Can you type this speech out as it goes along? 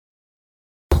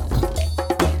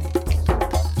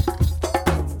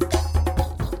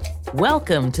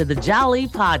Welcome to the Jolly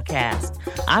Podcast.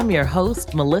 I'm your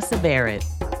host, Melissa Barrett.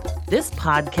 This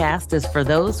podcast is for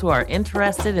those who are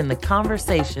interested in the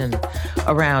conversation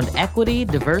around equity,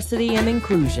 diversity, and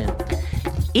inclusion.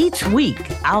 Each week,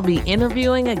 I'll be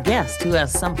interviewing a guest who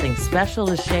has something special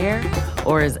to share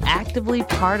or is actively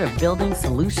part of building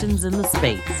solutions in the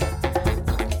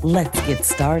space. Let's get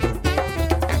started.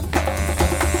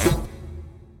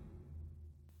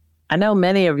 I know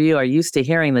many of you are used to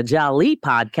hearing the Jolly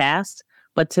Podcast,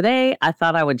 but today I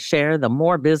thought I would share the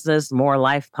More Business, More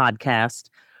Life podcast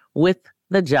with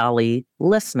the Jolly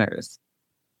listeners.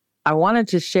 I wanted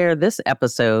to share this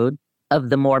episode of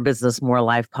the More Business, More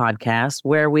Life podcast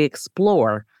where we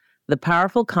explore the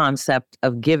powerful concept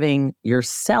of giving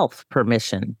yourself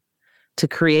permission to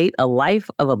create a life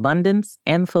of abundance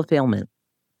and fulfillment.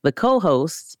 The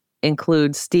co-hosts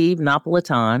include Steve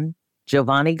Napolitan,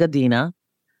 Giovanni Godina,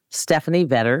 Stephanie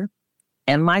Vetter,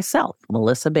 and myself,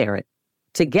 Melissa Barrett.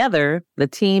 Together, the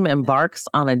team embarks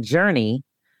on a journey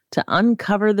to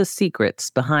uncover the secrets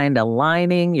behind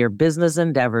aligning your business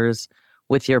endeavors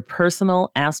with your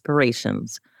personal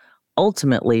aspirations,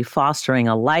 ultimately fostering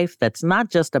a life that's not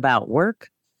just about work,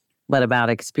 but about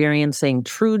experiencing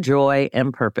true joy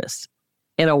and purpose.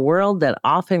 In a world that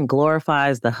often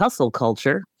glorifies the hustle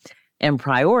culture and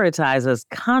prioritizes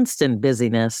constant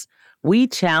busyness, we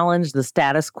challenge the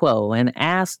status quo and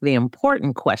ask the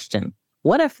important question,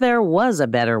 what if there was a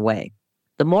better way?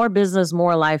 The More Business,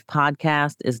 More Life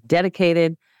podcast is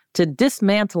dedicated to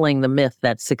dismantling the myth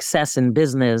that success in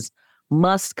business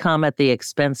must come at the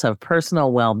expense of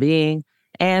personal well-being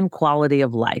and quality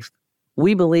of life.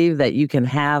 We believe that you can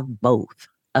have both,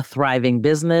 a thriving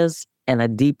business and a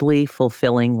deeply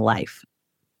fulfilling life.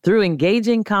 Through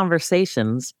engaging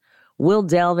conversations, we'll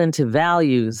delve into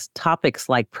values, topics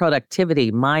like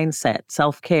productivity, mindset,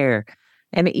 self-care,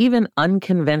 and even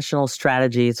unconventional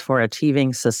strategies for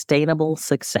achieving sustainable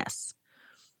success.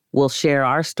 We'll share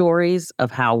our stories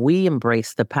of how we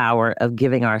embrace the power of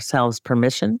giving ourselves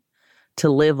permission to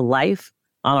live life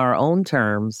on our own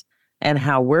terms and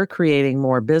how we're creating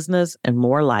more business and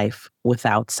more life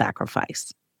without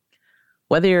sacrifice.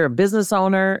 Whether you're a business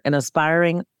owner, an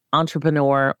aspiring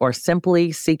entrepreneur, or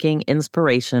simply seeking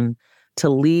inspiration to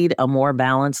lead a more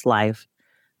balanced life,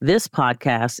 this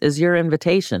podcast is your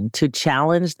invitation to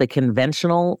challenge the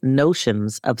conventional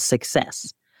notions of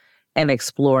success and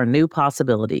explore new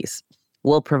possibilities.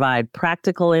 We'll provide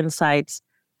practical insights,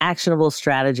 actionable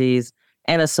strategies,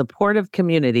 and a supportive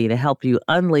community to help you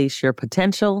unleash your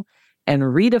potential and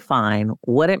redefine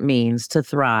what it means to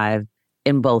thrive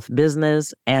in both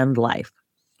business and life.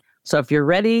 So if you're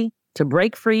ready to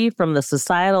break free from the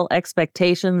societal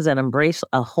expectations and embrace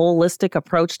a holistic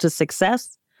approach to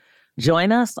success,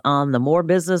 join us on the More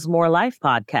Business, More Life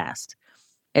podcast.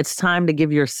 It's time to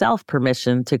give yourself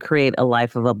permission to create a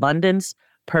life of abundance,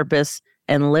 purpose,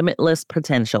 and limitless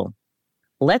potential.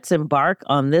 Let's embark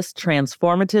on this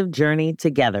transformative journey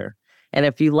together. And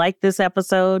if you like this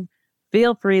episode,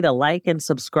 feel free to like and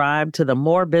subscribe to the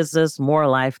More Business, More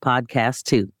Life podcast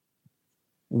too.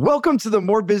 Welcome to the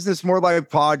More Business, More Life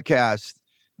podcast.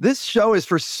 This show is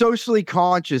for socially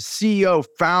conscious CEO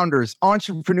founders,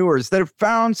 entrepreneurs that have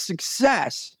found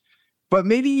success, but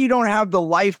maybe you don't have the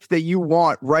life that you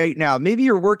want right now. Maybe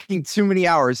you're working too many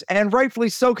hours, and rightfully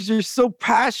so, because you're so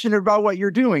passionate about what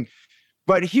you're doing.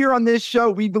 But here on this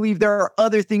show, we believe there are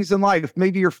other things in life,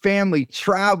 maybe your family,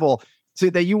 travel,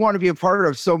 that you want to be a part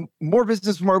of. So More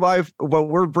Business, More Life, what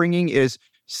we're bringing is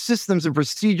systems and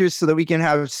procedures so that we can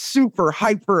have super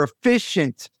hyper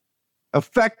efficient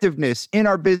effectiveness in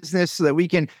our business so that we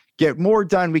can get more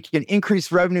done. We can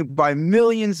increase revenue by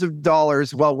millions of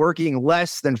dollars while working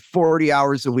less than 40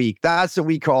 hours a week. That's what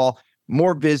we call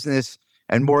more business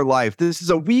and more life. This is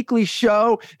a weekly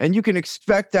show, and you can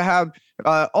expect to have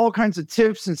all kinds of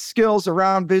tips and skills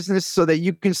around business so that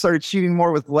you can start achieving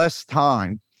more with less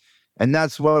time. And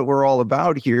that's what we're all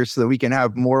about here so that we can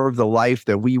have more of the life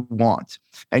that we want.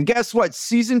 And guess what?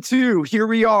 Season 2, here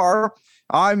we are.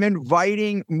 I'm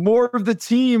inviting more of the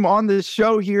team on this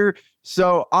show here.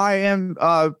 So I am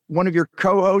one of your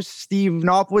co-hosts, Steve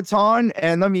Napolitan,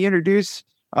 and let me introduce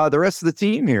the rest of the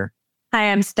team here.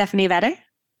 Hi, I'm Stephanie Vetter.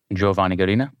 Giovanni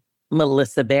Godina.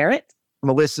 Melissa Barrett.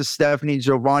 Melissa, Stephanie,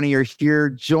 Giovanni are here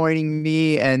joining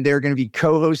me, and they're going to be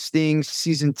co-hosting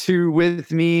season 2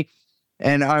 with me.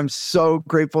 And I'm so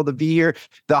grateful to be here.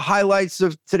 The highlights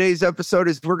of today's episode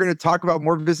is we're going to talk about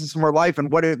more business, more life,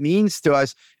 and what it means to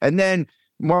us. And then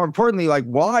more importantly, like,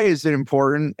 why is it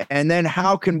important? And then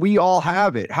how can we all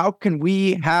have it? How can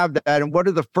we have that? And what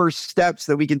are the first steps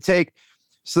that we can take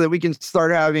so that we can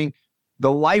start having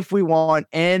the life we want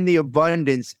and the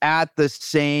abundance at the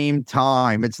same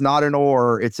time. It's not an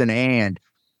or, it's an and.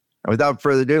 Without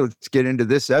further ado, let's get into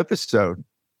this episode.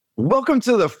 Welcome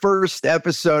to the first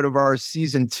episode of our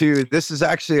season 2. This is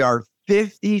actually our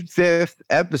 55th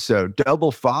episode,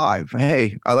 double 5.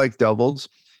 Hey, I like doubles.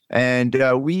 And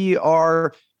we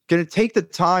are going to take the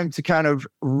time to kind of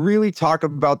really talk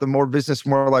about the More Business,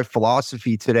 More Life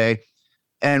philosophy today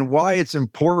and why it's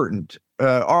important.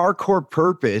 Our core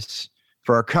purpose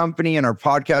for our company and our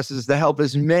podcast is to help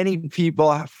as many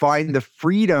people find the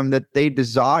freedom that they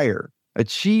desire,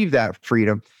 achieve that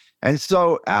freedom. And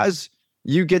so as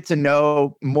you get to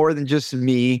know more than just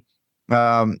me,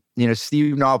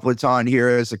 Steve Noplitz on here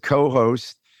as a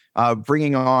co-host,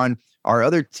 bringing on our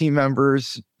other team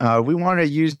members. We want to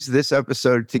use this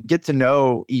episode to get to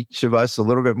know each of us a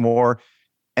little bit more.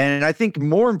 And I think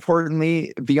more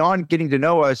importantly, beyond getting to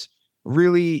know us,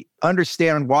 really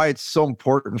understand why it's so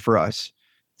important for us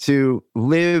to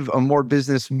live a more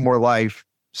business, more life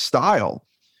style,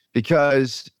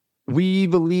 because we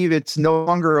believe it's no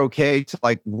longer okay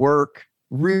to work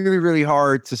really, really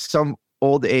hard to some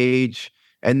old age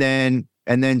and then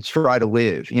try to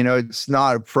live. It's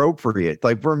not appropriate.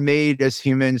 We're made as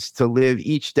humans to live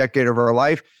each decade of our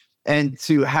life and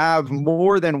to have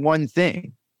more than one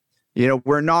thing.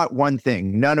 We're not one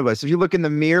thing. None of us. If you look in the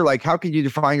mirror, how could you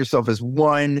define yourself as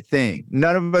one thing?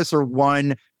 None of us are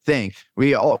one thing.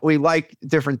 We like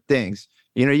different things.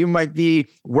 You might be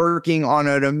working on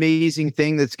an amazing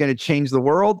thing that's going to change the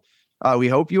world. We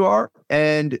hope you are.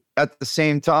 And at the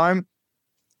same time,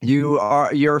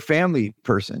 you're a family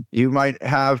person. You might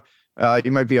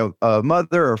be a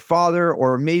mother or father,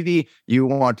 or maybe you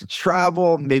want to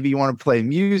travel. Maybe you want to play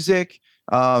music.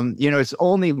 It's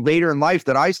only later in life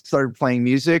that I started playing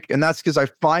music. And that's because I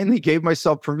finally gave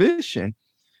myself permission,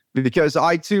 because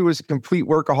I too was a complete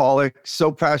workaholic,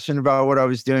 so passionate about what I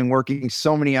was doing, working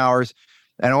so many hours.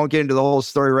 And I won't get into the whole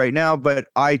story right now, but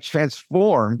I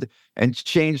transformed and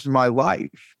changed my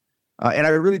life. And I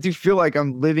really do feel like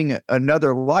I'm living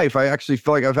another life. I actually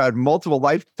feel like I've had multiple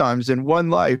lifetimes in one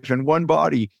life, in one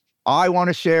body. I want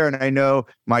to share, and I know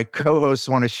my co-hosts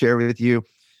want to share with you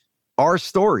our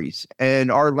stories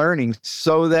and our learnings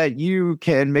so that you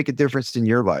can make a difference in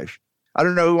your life. I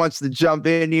don't know who wants to jump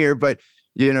in here, but,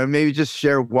 maybe just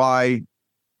share why,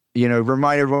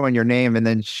 remind everyone your name and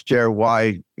then share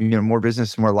why, More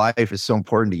Business, More Life is so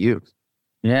important to you.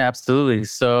 Yeah, absolutely.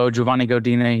 So Giovanni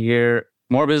Godina here.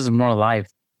 More Business, More Life.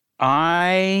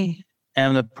 I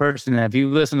am the person, if you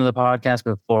listened to the podcast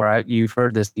before, you've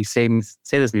heard this, you say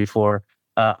this before,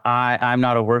 I'm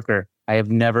not a worker. I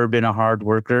have never been a hard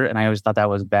worker, and I always thought that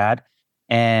was bad.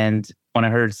 And when I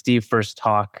heard Steve first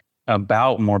talk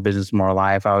about More Business, More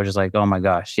Life, I was just like, oh my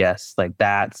gosh, yes,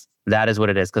 that is what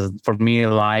it is. Because for me,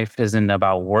 life isn't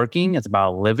about working, it's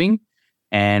about living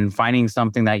and finding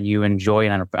something that you enjoy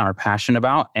and are passionate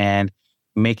about, and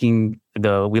making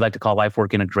we like to call life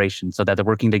work integration, so that they're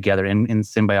working together in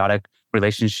symbiotic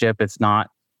relationship. It's not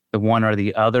the one or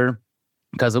the other,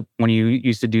 because when you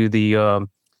used to do the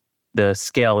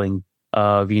scaling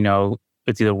of,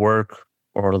 it's either work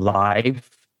or life,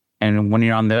 and when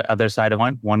you're on the other side of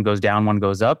one goes down, one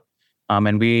goes up,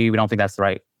 and we don't think that's the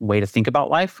right way to think about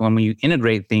life. When you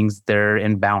integrate things, they're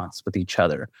in balance with each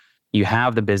other. You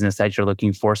have the business that you're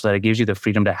looking for, so that it gives you the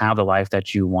freedom to have the life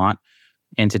that you want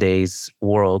in today's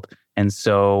world. And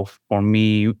so for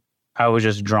me, I was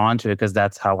just drawn to it because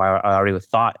that's how I already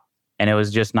thought. And it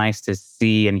was just nice to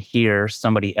see and hear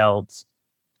somebody else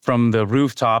from the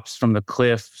rooftops, from the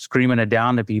cliff, screaming it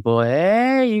down to people.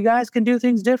 Hey, you guys can do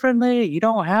things differently. You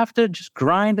don't have to just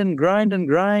grind and grind and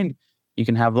grind. You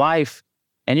can have life,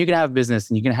 and you can have business,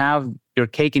 and you can have your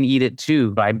cake and eat it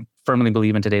too. But I firmly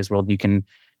believe in today's world, you can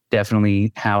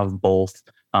definitely have both,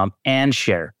 and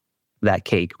share that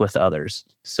cake with others.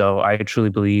 So I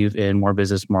truly believe in More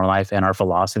Business, More Life, and our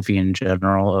philosophy in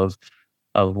general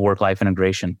of work-life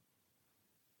integration.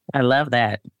 I love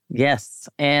that. Yes.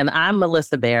 And I'm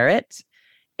Melissa Barrett.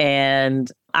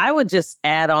 And I would just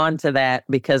add on to that,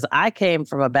 because I came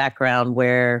from a background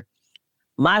where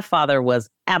my father was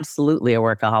absolutely a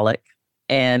workaholic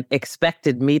and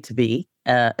expected me to be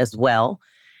as well.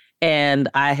 And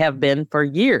I have been for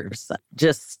years.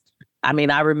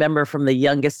 I remember from the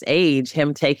youngest age,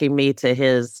 him taking me to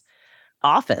his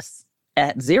office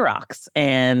at Xerox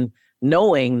and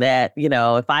knowing that,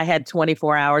 if I had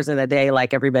 24 hours in a day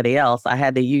like everybody else, I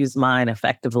had to use mine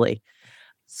effectively.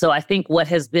 So I think what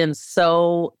has been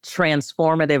so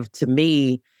transformative to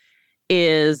me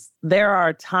is there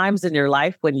are times in your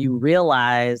life when you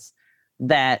realize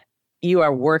that you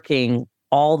are working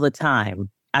all the time.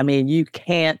 I mean, you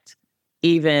can't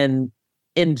even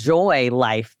enjoy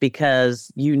life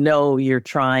because you know you're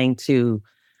trying to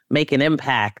make an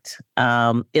impact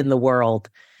in the world.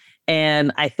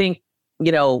 And I think,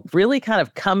 really kind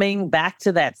of coming back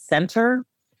to that center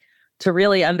to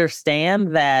really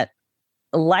understand that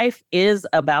life is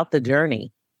about the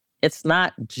journey. It's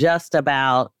not just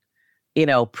about,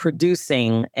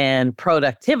 producing and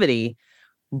productivity,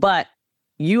 but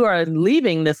you are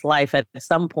leaving this life at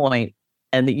some point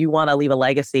and that you want to leave a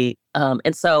legacy.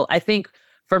 And so I think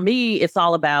for me, it's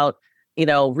all about,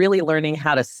 really learning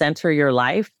how to center your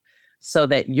life so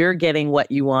that you're getting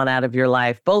what you want out of your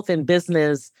life, both in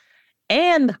business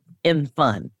and in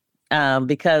fun.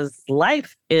 Because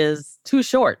life is too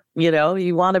short,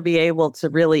 you want to be able to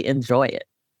really enjoy it.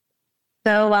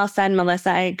 So well said,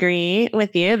 Melissa. I agree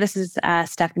with you. This is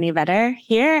Stephanie Vetter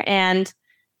here. And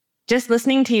just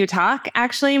listening to you talk,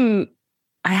 actually,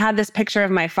 I had this picture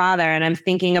of my father and I'm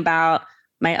thinking about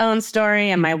my own story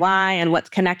and my why and what's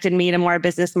connected me to more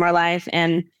business, more life.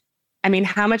 And I mean,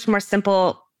 how much more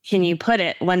simple can you put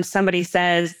it when somebody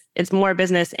says it's more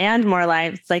business and more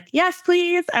life? It's like, yes,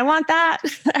 please. I want that.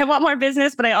 I want more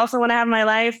business, but I also want to have my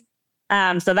life.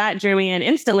 So that drew me in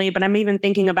instantly. But I'm even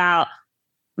thinking about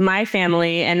my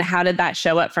family and how did that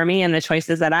show up for me and the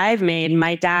choices that I've made.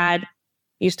 My dad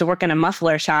used to work in a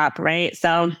muffler shop, right?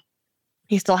 So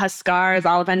he still has scars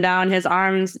all up and down his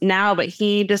arms now, but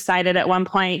he decided at one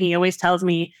point, he always tells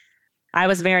me I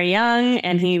was very young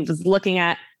and he was looking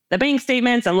at the bank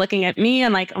statements and looking at me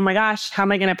and like, oh my gosh, how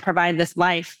am I going to provide this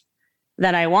life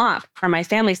that I want for my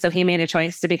family? So he made a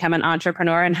choice to become an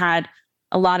entrepreneur and had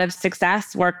a lot of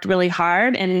success, worked really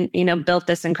hard and, built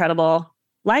this incredible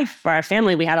life for our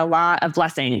family. We had a lot of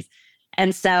blessings.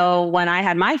 And so when I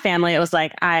had my family, it was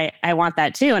like, I want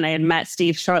that too. And I had met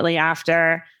Steve shortly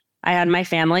after I had my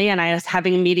family and I was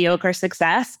having mediocre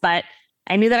success, but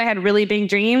I knew that I had really big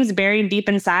dreams buried deep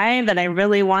inside that I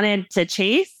really wanted to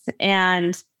chase.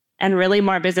 And really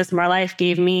more business, more life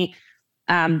gave me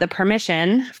the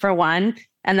permission for one,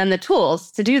 and then the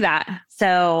tools to do that.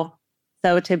 So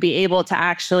to be able to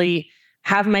actually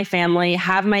have my family,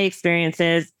 have my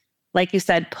experiences, like you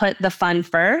said, put the fun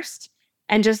first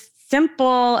and just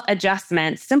simple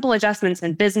adjustments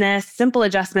in business, simple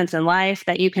adjustments in life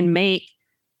that you can make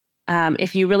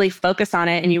if you really focus on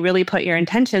it and you really put your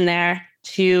intention there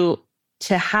to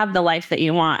have the life that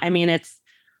you want. I mean, it's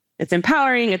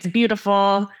empowering, it's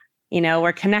beautiful.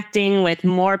 We're connecting with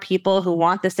more people who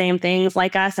want the same things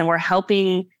like us, and we're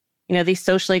helping, these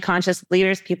socially conscious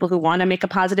leaders, people who want to make a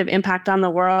positive impact on the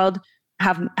world,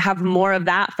 have more of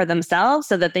that for themselves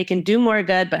so that they can do more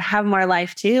good, but have more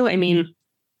life too. I mean,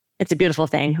 it's a beautiful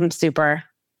thing. I'm super,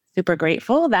 super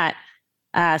grateful that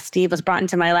Steve was brought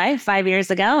into my life 5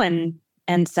 years ago.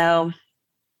 And so,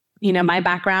 my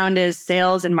background is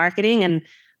sales and marketing, and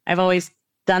I've always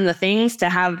done the things to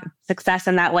have success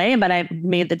in that way. But I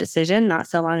made the decision not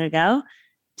so long ago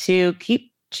to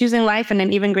keep choosing life in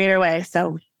an even greater way.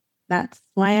 So that's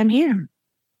why I'm here.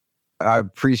 I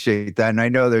appreciate that. And I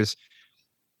know there's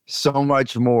so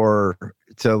much more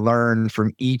to learn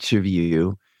from each of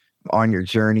you on your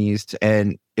journeys.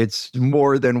 And it's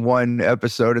more than one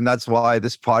episode. And that's why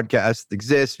this podcast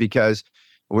exists, because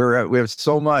we have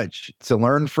so much to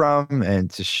learn from and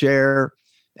to share.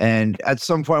 And at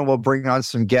some point, we'll bring on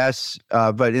some guests.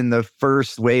 But in the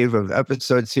first wave of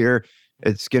episodes here,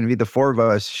 it's going to be the four of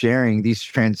us sharing these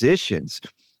transitions.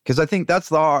 Because I think that's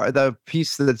the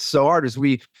piece that's so hard is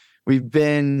we've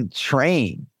been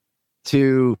trained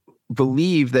to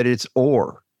believe that it's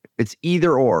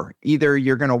either or. Either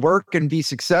you're going to work and be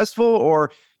successful,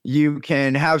 or you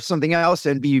can have something else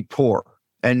and be poor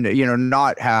and,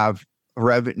 not have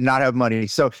money.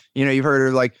 So, you've heard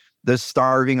of like the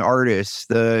starving artist,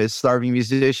 the starving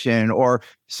musician, or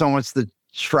someone wants to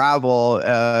travel,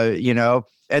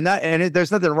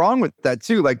 there's nothing wrong with that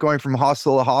too. Like going from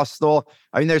hostel to hostel.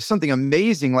 I mean, there's something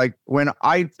amazing. Like when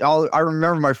I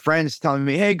remember my friends telling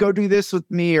me, hey, go do this with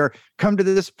me or come to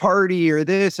this party or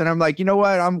this. And I'm like, you know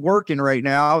what? I'm working right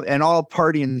now and I'll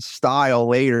party in style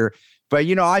later. But,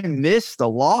 I missed a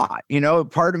lot.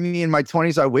 Part of me in my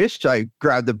 20s, I wished I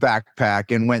grabbed a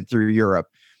backpack and went through Europe.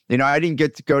 I didn't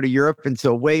get to go to Europe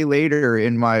until way later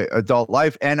in my adult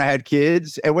life. And I had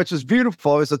kids, and which was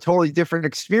beautiful. It was a totally different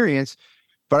experience.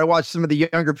 But I watched some of the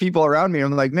younger people around me.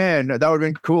 I'm like, man, that would have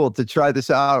been cool to try this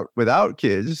out without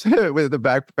kids, with a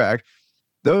backpack.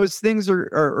 Those things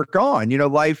are gone.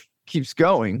 Life keeps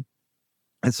going.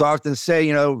 And so I often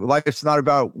say, life's not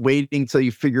about waiting till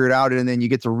you figure it out and then you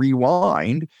get to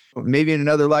rewind, maybe in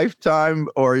another lifetime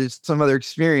or some other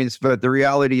experience. But the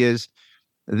reality is,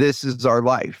 this is our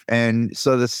life. And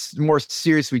so the more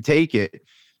serious we take it,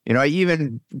 I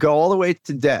even go all the way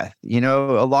to death.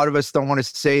 A lot of us don't want to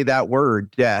say that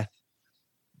word, death,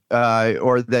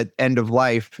 or that end of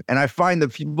life. And I find the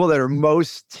people that are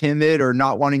most timid or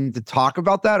not wanting to talk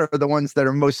about that are the ones that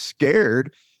are most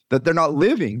scared that they're not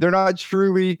living. They're not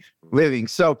truly living.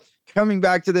 So coming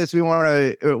back to this, we want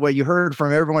to, what you heard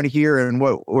from everyone here and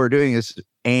what we're doing is,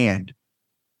 and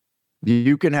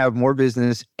you can have more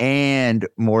business and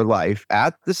more life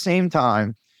at the same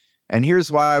time. And here's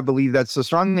why I believe that so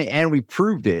strongly. And we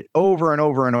proved it over and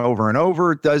over and over and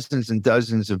over, dozens and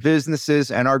dozens of businesses.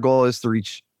 And our goal is to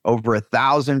reach over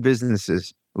 1,000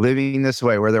 businesses living this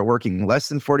way, where they're working less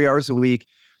than 40 hours a week,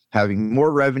 having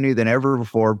more revenue than ever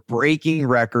before, breaking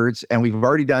records. And we've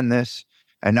already done this.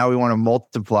 And now we want to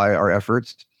multiply our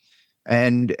efforts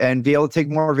and be able to take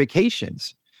more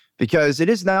vacations, because it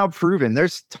is now proven.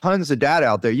 There's tons of data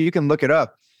out there. You can look it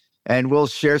up, and we'll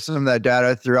share some of that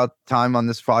data throughout time on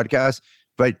this podcast.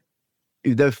 But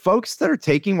the folks that are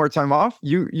taking more time off,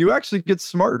 you actually get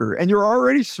smarter, and you're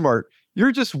already smart.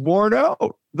 You're just worn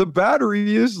out. The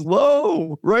battery is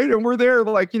low, right? And we're there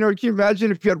like, can you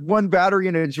imagine if you had one battery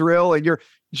in a drill and you're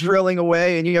drilling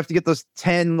away and you have to get those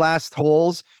 10 last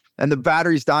holes and the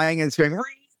battery's dying and it's going,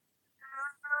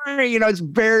 it's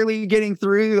barely getting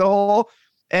through the hole.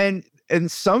 And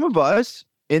some of us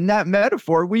in that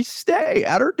metaphor, we stay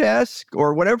at our desk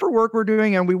or whatever work we're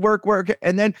doing and we work.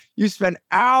 And then you spend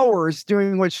hours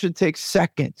doing what should take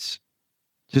seconds.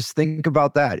 Just think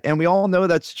about that. And we all know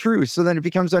that's true. So then it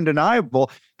becomes undeniable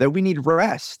that we need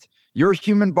rest. Your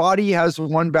human body has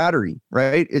one battery,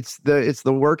 right? It's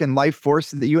the work and life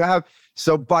force that you have.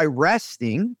 So by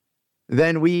resting,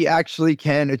 then we actually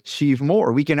can achieve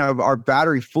more. We can have our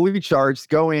battery fully charged,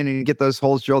 go in and get those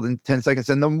holes drilled in 10 seconds.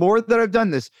 And the more that I've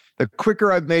done this, the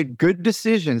quicker I've made good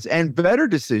decisions and better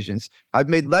decisions. I've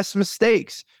made less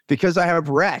mistakes because I have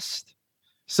rest.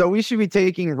 So we should be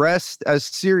taking rest as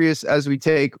serious as we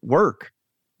take work,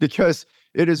 because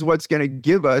it is what's going to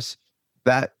give us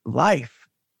that life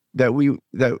that we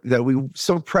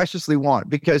so preciously want.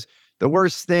 Because the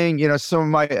worst thing, some of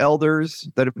my elders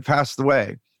that have passed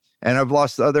away, and I've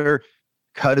lost other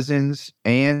cousins,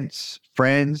 aunts,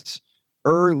 friends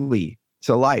early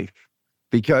to life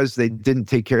because they didn't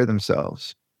take care of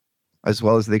themselves as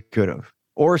well as they could have,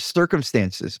 or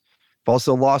circumstances. I've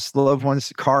also lost loved ones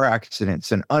to car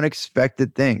accidents and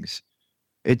unexpected things.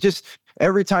 It just,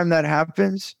 every time that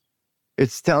happens,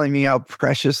 it's telling me how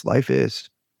precious life is.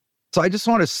 So I just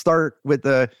want to start with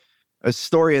a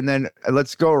story, and then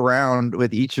let's go around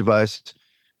with each of us,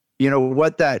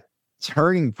 what that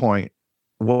turning point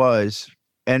was.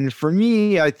 And for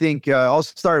me, I think I'll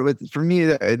start with, for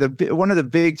me, one of the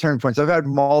big turning points. I've had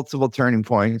multiple turning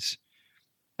points,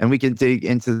 and we can dig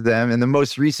into them. And the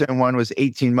most recent one was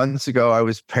 18 months ago. I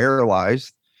was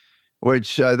paralyzed,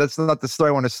 which that's not the story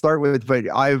I want to start with, but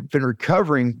I've been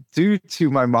recovering due to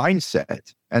my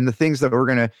mindset and the things that we're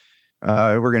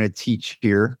gonna teach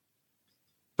here.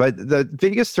 But the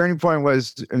biggest turning point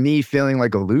was me feeling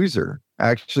like a loser,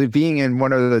 actually being in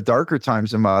one of the darker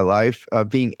times in my life,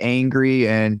 being angry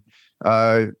and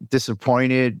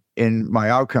disappointed in my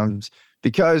outcomes.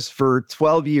 Because for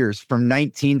 12 years, from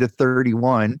 19 to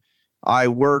 31, I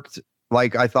worked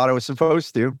like I thought I was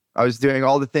supposed to. I was doing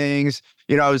all the things,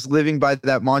 I was living by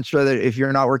that mantra that if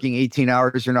you're not working 18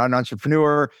 hours, you're not an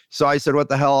entrepreneur. So I said, what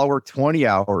the hell? I'll work 20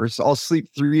 hours. I'll sleep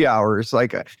 3 hours.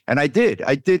 And I did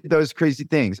those crazy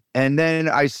things. And then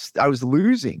I was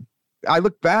losing. I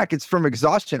look back, it's from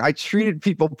exhaustion. I treated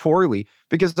people poorly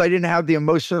because I didn't have the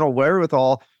emotional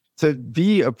wherewithal to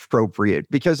be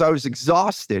appropriate, because I was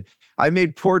exhausted. I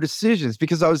made poor decisions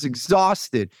because I was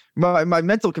exhausted. My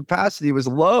mental capacity was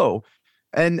low,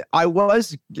 and I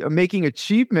was making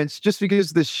achievements just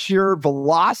because of the sheer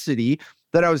velocity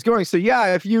that I was going. So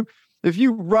yeah, if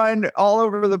you run all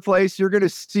over the place, you're going to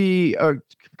see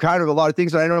kind of a lot of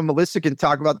things. And I know Melissa can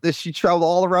talk about this. She traveled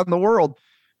all around the world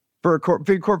for a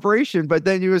big corporation, but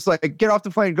then you was like, get off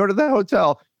the plane, go to the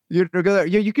hotel. You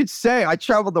could say I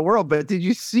traveled the world, but did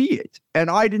you see it? And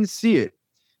I didn't see it.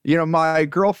 My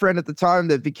girlfriend at the time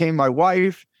that became my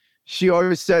wife, she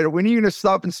always said, when are you going to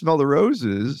stop and smell the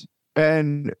roses?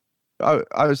 And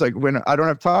I was like, when I don't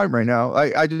have time right now.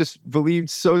 I just believed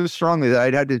so strongly that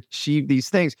I'd had to achieve these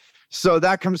things. So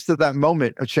that comes to that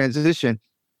moment of transition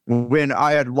when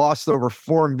I had lost over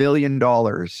 $4 million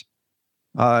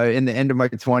in the end of my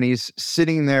 20s,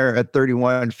 sitting there at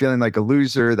 31, feeling like a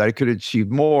loser, that I could achieve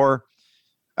more.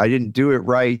 I didn't do it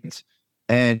right.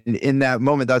 And in that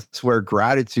moment, that's where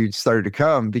gratitude started to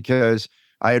come, because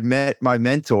I had met my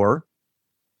mentor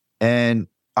and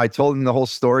I told him the whole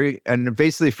story. And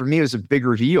basically for me, it was a big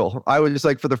reveal. I was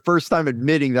like, for the first time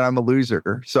admitting that I'm a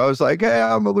loser. So I was like, hey,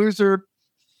 I'm a loser.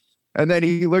 And then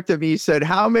he looked at me, he said,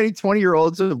 how many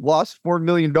 20-year-olds have lost $4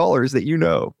 million that you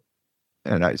know?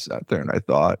 And I sat there and I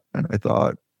thought, and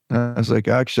I was like,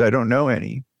 actually, I don't know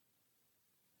any.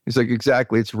 He's like,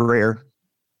 exactly, it's rare.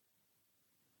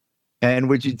 And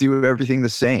would you do everything the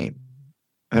same?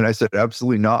 And I said,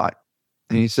 absolutely not.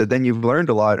 And he said, then you've learned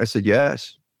a lot. I said,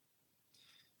 yes.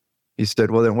 He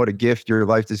said, well, then what a gift your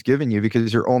life has given you,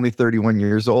 because you're only 31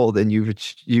 years old and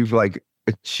you've like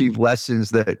achieved lessons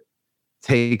that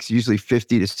takes usually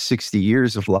 50 to 60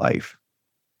 years of life.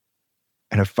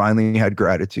 And I finally had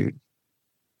gratitude.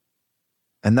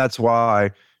 And that's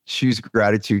why choose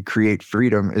gratitude, create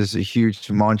freedom is a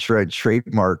huge mantra and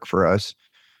trademark for us,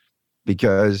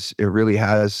 because it really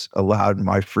has allowed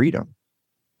my freedom.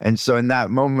 And so in that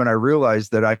moment, I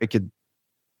realized that I could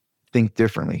think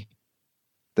differently,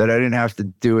 that I didn't have to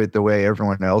do it the way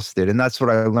everyone else did. And that's what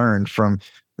I learned from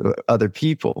other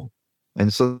people.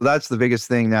 And so that's the biggest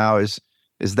thing now is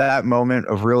that moment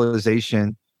of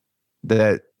realization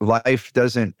that life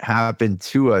doesn't happen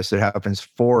to us, it happens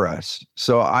for us.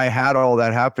 So I had all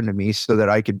that happen to me so that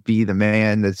I could be the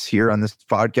man that's here on this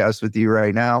podcast with you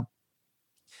right now.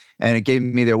 And it gave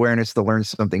me the awareness to learn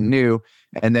something new.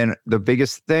 And then the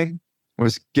biggest thing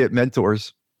was get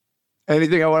mentors.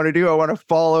 Anything I want to do, I want to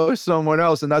follow someone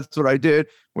else. And that's what I did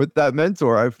with that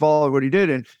mentor. I followed what he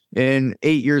did. And in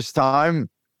 8 years' time,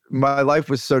 my life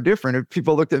was so different. If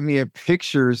people looked at me at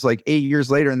pictures like 8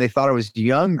 years later and they thought I was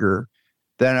younger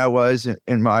than I was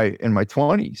in my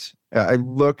 20s. I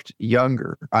looked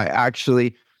younger.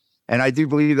 And I do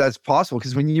believe that's possible,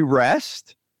 because when you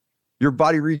rest, your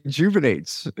body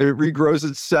rejuvenates. It regrows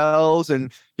its cells,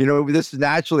 and this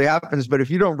naturally happens. But if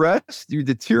you don't rest, you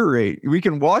deteriorate. We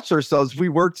can watch ourselves. If we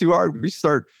work too hard, we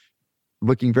start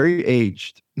looking very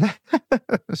aged.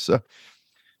 So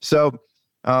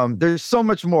there's so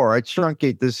much more. I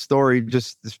truncate this story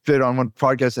just to fit on one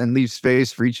podcast and leave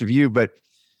space for each of you. But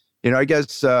I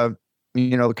guess kind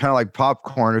of like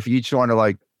popcorn. If you each want to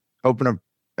like open up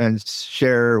and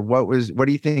share, what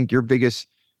do you think your biggest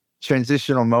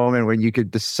transitional moment when you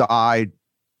could decide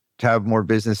to have more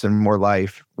business and more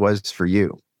life was for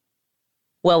you?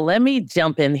 Well, let me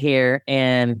jump in here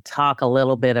and talk a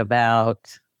little bit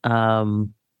about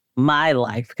my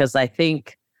life, because I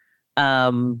think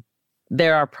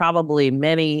there are probably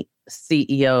many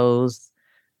CEOs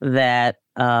that,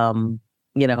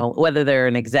 whether they're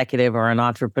an executive or an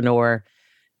entrepreneur,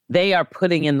 they are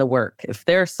putting in the work. If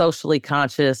they're socially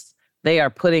conscious, they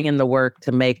are putting in the work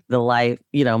to make the life,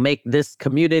 make this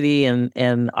community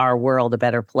and our world a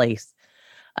better place.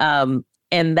 And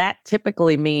that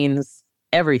typically means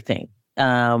everything,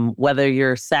 whether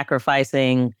you're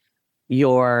sacrificing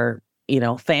your,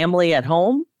 family at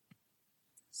home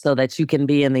so that you can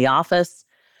be in the office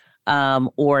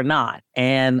or not.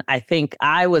 And I think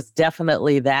I was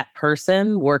definitely that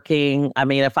person working. I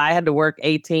mean, if I had to work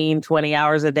 18, 20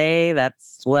 hours a day,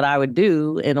 that's what I would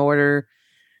do in order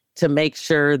to make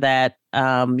sure that,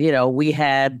 we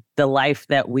had the life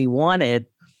that we wanted.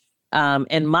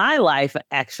 And my life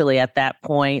actually at that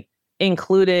point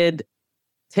included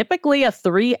typically a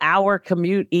 3-hour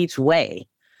commute each way.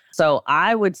 So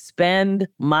I would spend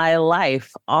my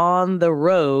life on the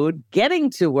road getting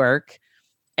to work.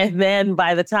 And then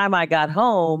by the time I got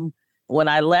home, when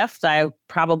I left, I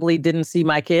probably didn't see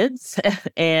my kids.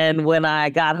 And when I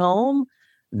got home,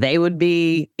 they would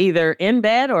be either in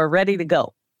bed or ready to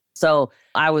go. So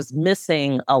I was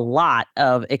missing a lot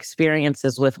of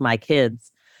experiences with my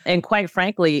kids. And quite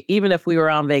frankly, even if we were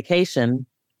on vacation,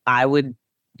 I would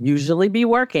usually be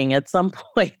working at some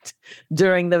point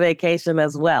during the vacation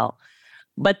as well.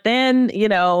 But then,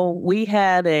 we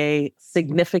had a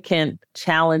significant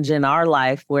challenge in our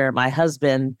life where my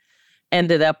husband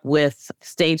ended up with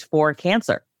stage 4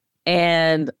 cancer.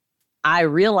 And I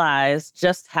realized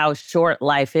just how short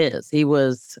life is. He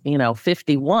was,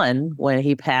 51 when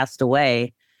he passed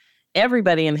away.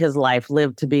 Everybody in his life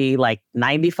lived to be like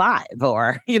 95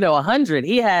 or, 100.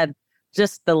 He had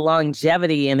just the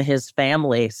longevity in his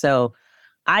family. So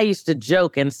I used to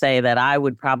joke and say that I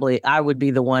would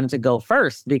be the one to go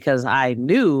first, because I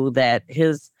knew that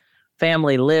his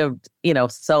family lived,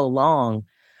 so long.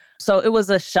 So it was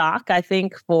a shock, I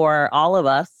think, for all of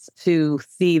us to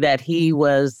see that he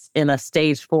was in a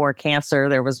stage 4 cancer.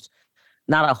 There was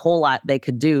not a whole lot they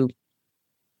could do.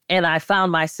 And I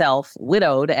found myself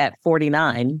widowed at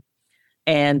 49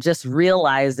 and just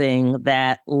realizing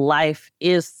that life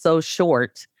is so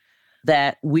short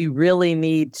that we really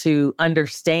need to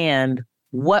understand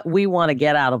what we want to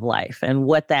get out of life and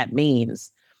what that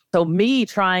means. So me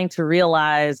trying to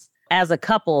realize as a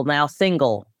couple, now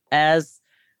single, as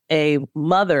a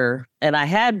mother, and I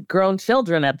had grown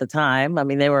children at the time. I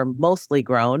mean, they were mostly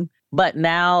grown, but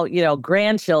now,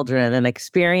 grandchildren and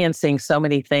experiencing so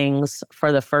many things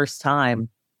for the first time.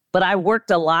 But I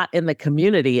worked a lot in the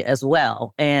community as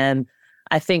well. And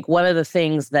I think one of the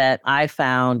things that I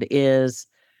found is,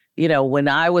 when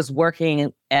I was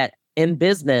working in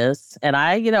business and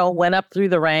I, went up through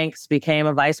the ranks, became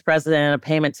a vice president of a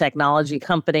payment technology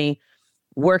company,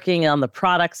 working on the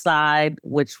product side,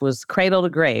 which was cradle to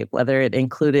grave, whether it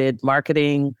included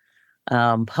marketing,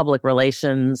 public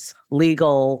relations,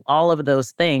 legal, all of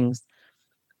those things.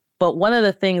 But one of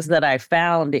the things that I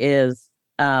found is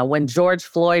when George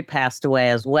Floyd passed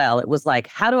away as well, it was like,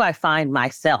 how do I find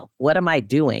myself? What am I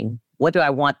doing? What do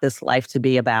I want this life to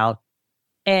be about?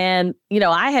 And,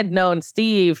 I had known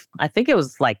Steve, I think it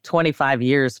was like 25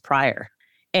 years prior.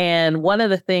 And one of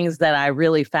the things that I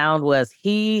really found was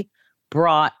he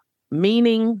brought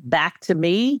meaning back to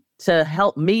me to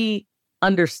help me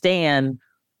understand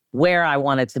where I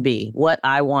wanted to be, what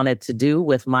I wanted to do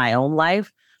with my own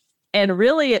life. And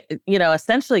really,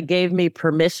 essentially gave me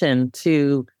permission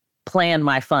to plan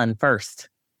my fun first,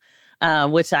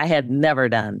 which I had never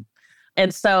done.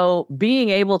 And so being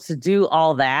able to do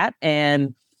all that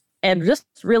and just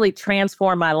really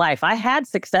transform my life. I had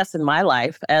success in my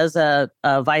life as a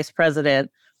vice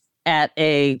president at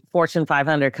a Fortune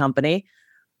 500 company,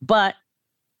 but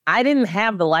I didn't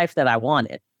have the life that I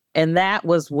wanted. And that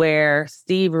was where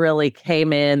Steve really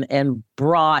came in and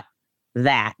brought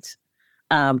that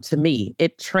to me.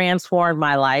 It transformed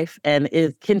my life and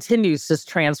it continues to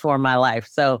transform my life.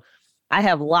 So I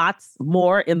have lots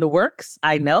more in the works,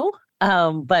 I know,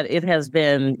 but it has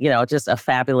been, just a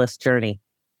fabulous journey.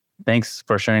 Thanks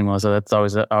for sharing, Melissa. That's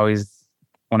I always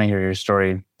want to hear your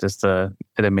story. Just it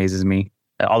amazes me.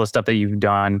 All the stuff that you've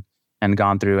done and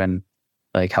gone through and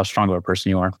like how strong of a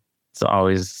person you are. So I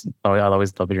always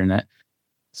love hearing that.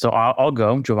 So I'll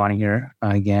go, Giovanni here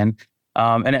again.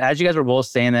 And as you guys were both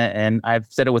saying that, and I've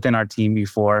said it within our team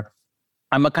before,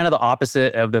 I'm kind of the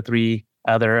opposite of the three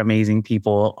other amazing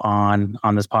people on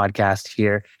this podcast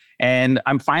here. And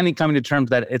I'm finally coming to terms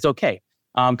that it's okay.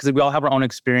 Because we all have our own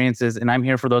experiences, and I'm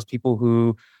here for those people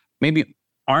who maybe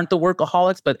aren't the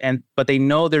workaholics, but they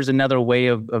know there's another way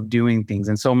of doing things.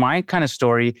 And so my kind of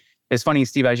story is funny,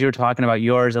 Steve, as you were talking about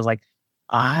yours, I was like,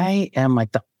 I am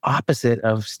like the opposite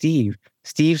of Steve.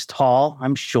 Steve's tall,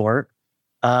 I'm short.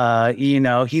 He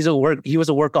was a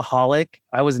workaholic.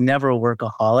 I was never a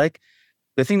workaholic.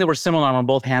 The thing that we're similar on, we're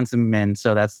both handsome men,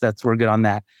 so that's we're good on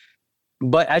that.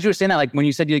 But as you were saying that, like when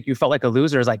you said you felt like a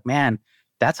loser, it's like, man,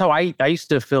 that's how I used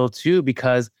to feel too,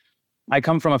 because I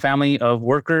come from a family of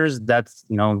workers that's,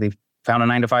 they found a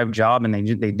 9-to-5 job and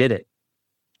they did it,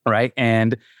 right?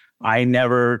 And I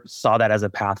never saw that as a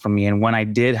path for me. And when I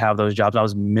did have those jobs, I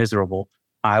was miserable.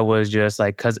 I was just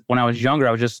like, because when I was younger,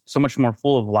 I was just so much more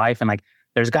full of life and like,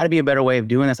 there's got to be a better way of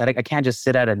doing this. I can't just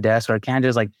sit at a desk, or I can't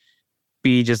just like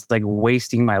be just like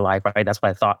wasting my life, right? That's what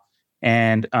I thought.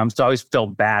 And so I always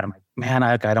felt bad. I'm like, man,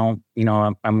 I don't,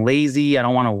 I'm lazy. I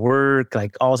don't want to work,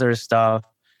 like all sort of stuff.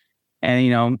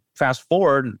 And, fast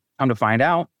forward, come to find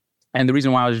out. And the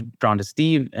reason why I was drawn to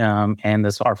Steve and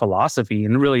our philosophy,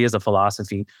 and it really is a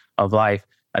philosophy of life,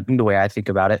 I think the way I think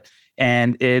about it.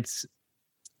 And it's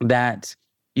that,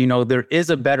 there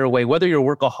is a better way, whether you're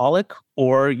a workaholic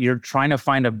or you're trying to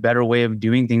find a better way of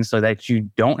doing things so that you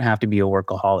don't have to be a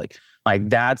workaholic. Like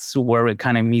that's where it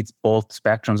kind of meets both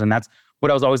spectrums. And that's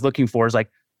what I was always looking for is like,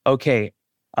 okay,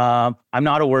 I'm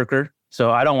not a worker,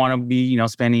 so I don't want to be,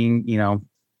 spending,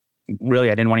 really,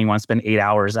 I didn't want to spend 8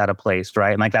 hours at a place,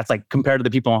 right? And like, that's like compared to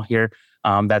the people here,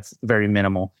 that's very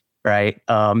minimal, right?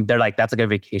 They're like, that's like a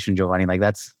vacation, Giovanni. Like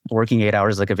that's working 8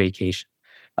 hours is like a vacation.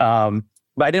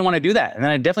 But I didn't want to do that. And then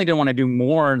I definitely didn't want to do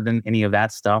more than any of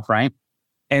that stuff, right?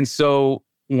 And so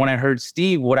when I heard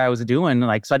Steve, what I was doing,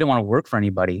 like, so I didn't want to work for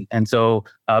anybody. And so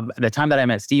the time that I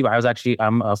met Steve,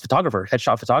 I'm a photographer,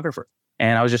 headshot photographer.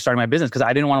 And I was just starting my business because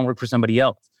I didn't want to work for somebody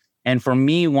else. And for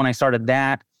me, when I started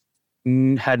that,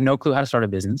 had no clue how to start a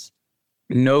business.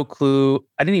 No clue.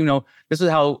 I didn't even know, this is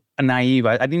how naive,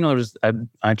 I didn't even know there was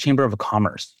a chamber of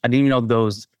commerce. I didn't even know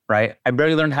those, right? I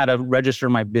barely learned how to register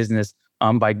my business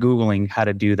by Googling how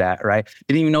to do that, right?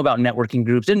 Didn't even know about networking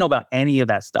groups, didn't know about any of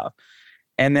that stuff.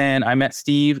 And then I met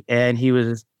Steve and he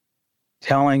was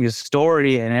telling his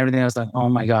story and everything. I was like, oh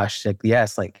my gosh, like,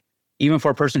 yes, like even for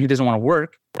a person who doesn't want to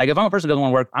work, like if I'm a person who doesn't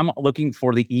want to work, I'm looking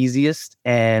for the easiest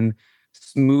and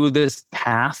smoothest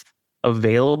path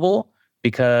available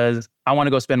because I want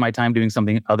to go spend my time doing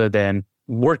something other than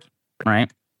working,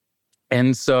 right?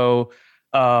 And so,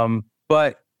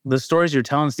 but the stories you're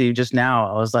telling, Steve, just now,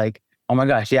 I was like, oh my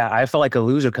gosh, yeah, I felt like a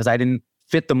loser because I didn't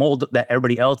fit the mold that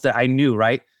everybody else that I knew,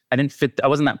 right? I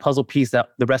wasn't that puzzle piece that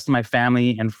the rest of my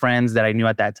family and friends that I knew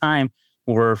at that time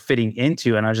were fitting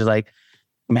into. And I was just like,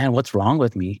 man, what's wrong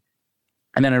with me?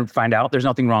 And then I find out there's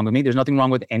nothing wrong with me. There's nothing wrong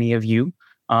with any of you.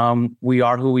 We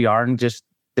are who we are, and just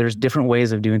there's different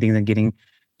ways of doing things and getting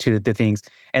to the things.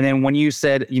 And then when you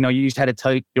said, you just had to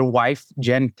tell your wife,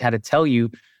 Jen, had to tell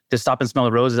you to stop and smell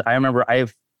the roses. I remember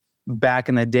back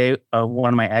in the day,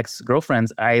 one of my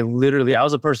ex-girlfriends, I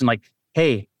was a person like,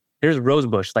 hey, here's a rose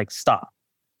bush. Like, stop,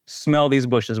 smell these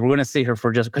bushes. We're going to sit here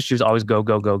for just, because she was always go,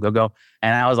 go, go, go, go.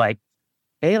 And I was like,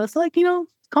 hey, let's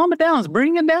calm it down. Let's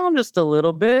bring it down just a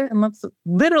little bit. And let's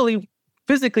literally,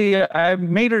 physically, I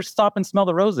made her stop and smell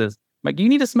the roses. Like, you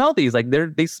need to smell these. Like,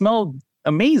 they smell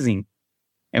amazing.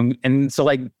 And so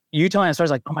like you telling us, I was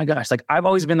like, oh my gosh, like I've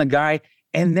always been the guy.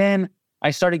 And then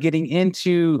I started getting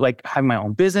into like having my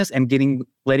own business and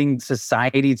letting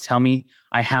society tell me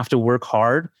I have to work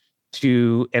hard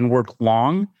and work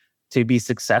long to be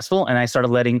successful. And I started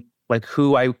letting like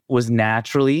who I was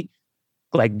naturally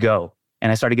like go.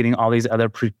 And I started getting all these other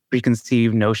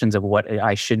preconceived notions of what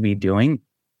I should be doing.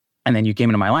 And then you came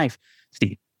into my life,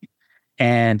 Steve.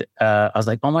 And I was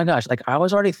like, oh my gosh, like I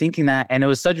was already thinking that. And it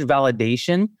was such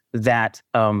validation that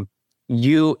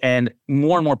you and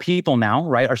more people now,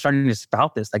 right, are starting to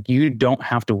spout this. Like, you don't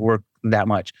have to work that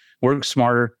much. Work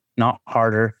smarter, not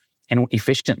harder, and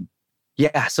efficient.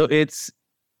 Yeah. So it's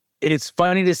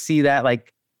funny to see that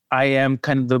like I am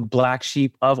kind of the black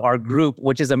sheep of our group,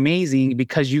 which is amazing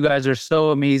because you guys are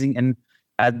so amazing and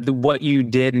at what you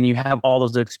did, and you have all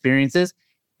those experiences.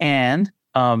 And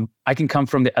I can come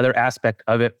from the other aspect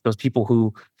of it. Those people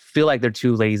who feel like they're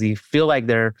too lazy, feel like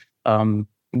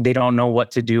they don't know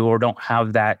what to do or don't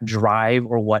have that drive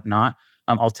or whatnot.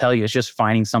 I'll tell you, it's just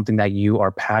finding something that you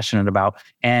are passionate about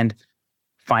and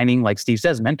finding, like Steve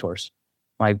says, mentors.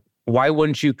 Like, why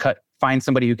wouldn't you find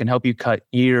somebody who can help you cut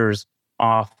years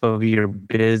off of your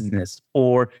business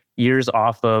or years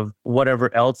off of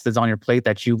whatever else is on your plate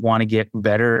that you want to get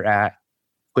better at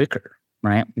quicker?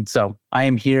 Right. And so I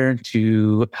am here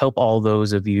to help all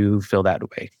those of you feel that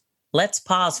way. Let's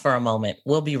pause for a moment.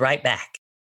 We'll be right back.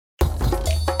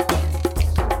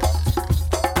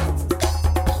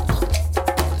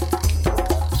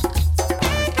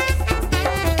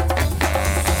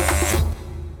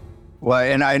 Well,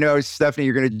 and I know, Stephanie,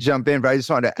 you're going to jump in, but I just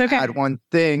wanted to add one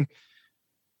thing.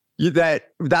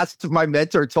 That's my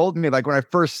mentor told me, like when I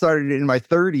first started in my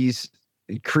 30s,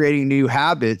 creating new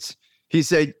habits, he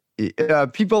said,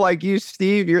 people like you,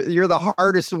 Steve, you're the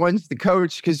hardest ones to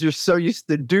coach because you're so used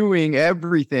to doing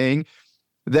everything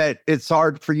that it's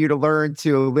hard for you to learn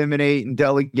to eliminate and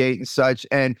delegate and such.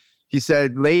 And he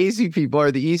said lazy people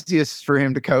are the easiest for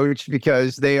him to coach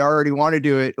because they already want to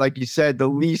do it, like you said, the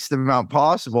least amount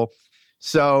possible.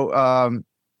 So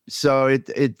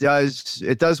it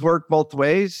does work both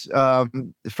ways,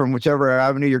 from whichever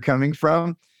avenue you're coming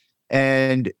from.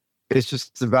 And it's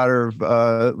just a matter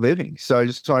of living. So I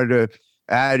just wanted to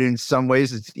add, in some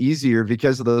ways it's easier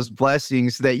because of those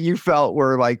blessings that you felt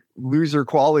were like loser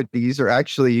qualities are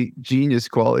actually genius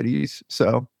qualities.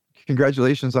 So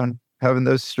congratulations on having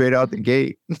those straight out the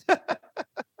gate.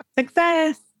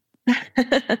 Success.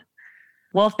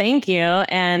 Well, thank you.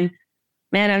 And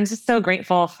man, I'm just so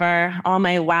grateful for all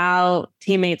my WOW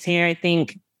teammates here. I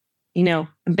think, a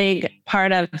big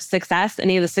part of success,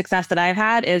 any of the success that I've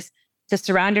had, is to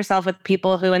surround yourself with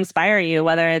people who inspire you,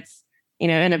 whether it's,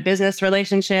 in a business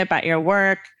relationship, at your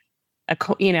work,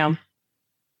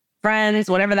 friends,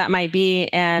 whatever that might be.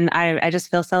 And I just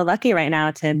feel so lucky right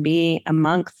now to be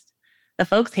amongst the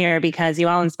folks here because you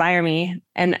all inspire me.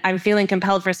 And I'm feeling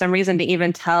compelled for some reason to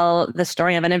even tell the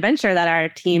story of an adventure that our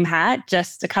team had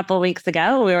just a couple of weeks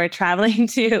ago. We were traveling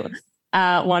to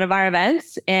one of our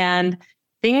events and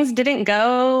things didn't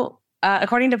go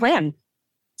according to plan.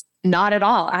 Not at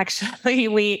all. Actually,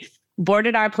 we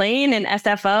boarded our plane in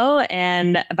SFO,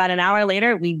 and about an hour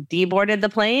later, we deboarded the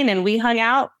plane and we hung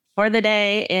out for the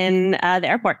day in the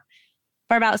airport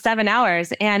for about 7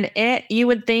 hours. And you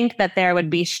would think that there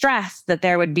would be stress, that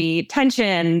there would be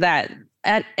tension,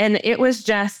 and it was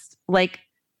just like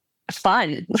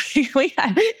fun.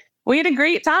 we had a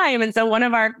great time. And so one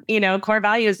of our, core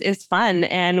values is fun,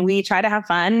 and we try to have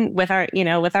fun with our,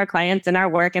 with our clients and our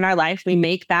work and our life. We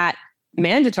make that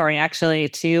mandatory, actually,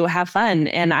 to have fun.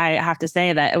 And I have to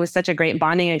say that it was such a great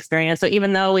bonding experience. So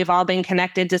even though we've all been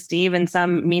connected to Steve in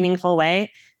some meaningful way,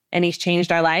 and he's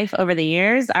changed our life over the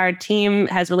years, our team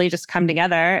has really just come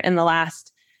together in the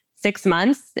last 6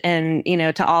 months and,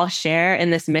 to all share in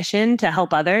this mission to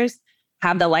help others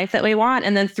have the life that we want.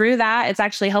 And then through that, it's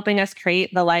actually helping us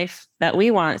create the life that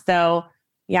we want. So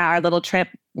yeah, our little trip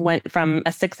went from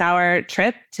a 6-hour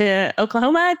trip to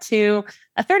Oklahoma to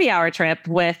a 30-hour trip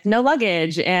with no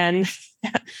luggage and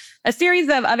a series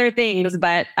of other things.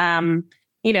 But,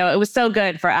 it was so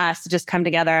good for us to just come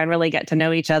together and really get to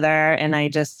know each other. And I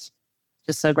just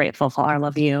so grateful for our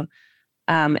Love U.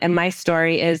 And my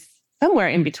story is somewhere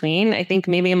in between. I think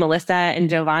maybe Melissa and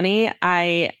Giovanni,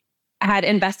 I had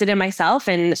invested in myself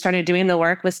and started doing the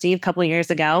work with Steve a couple of years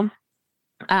ago.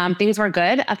 Things were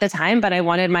good at the time, but I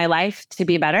wanted my life to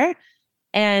be better.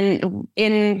 And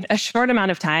in a short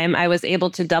amount of time, I was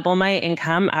able to double my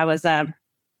income. I was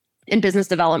in business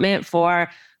development for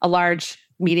a large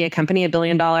media company, $1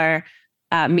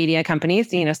 billion media company,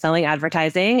 selling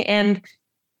advertising. And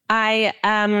I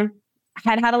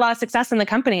had a lot of success in the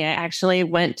company. I actually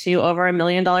went to over $1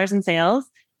 million in sales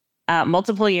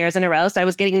multiple years in a row. So I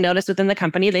was getting noticed within the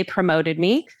company. They promoted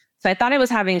me. So I thought I was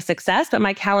having success, but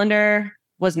my calendar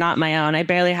was not my own. I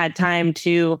barely had time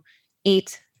to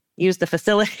eat, use the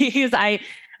facilities. I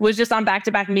was just on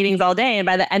back-to-back meetings all day. And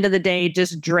by the end of the day,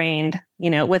 just drained,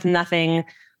 with nothing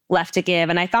left to give.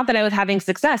 And I thought that I was having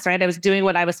success, right? I was doing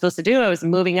what I was supposed to do. I was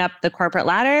moving up the corporate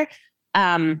ladder.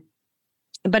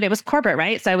 But it was corporate,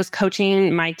 right? So I was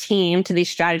coaching my team to these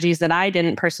strategies that I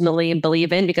didn't personally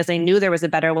believe in because I knew there was a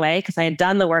better way because I had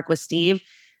done the work with Steve.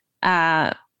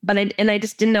 But I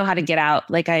just didn't know how to get out.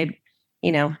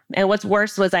 And what's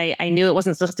worse was I knew it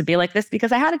wasn't supposed to be like this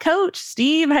because I had a coach.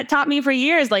 Steve had taught me for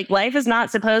years, life is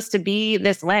not supposed to be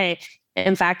this way.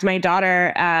 In fact, my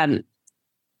daughter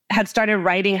had started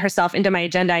writing herself into my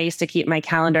agenda. I used to keep my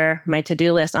calendar, my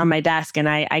to-do list on my desk. And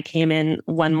I came in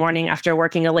one morning after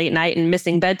working a late night and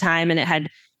missing bedtime. And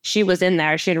she was in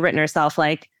there. She had written herself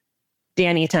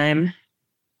Danny time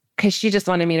because she just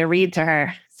wanted me to read to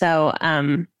her. So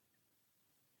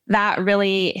that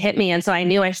really hit me. And so I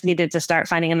knew I needed to start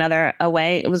finding a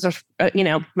way. It was,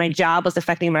 my job was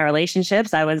affecting my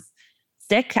relationships. I was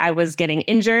sick. I was getting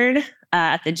injured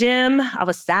at the gym. I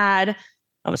was sad.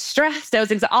 I was stressed. I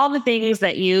was all the things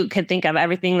that you could think of,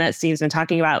 everything that Steve's been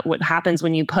talking about, what happens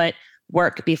when you put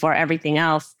work before everything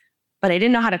else. But I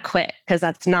didn't know how to quit because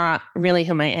that's not really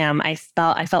who I am. I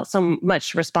felt so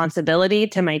much responsibility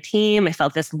to my team. I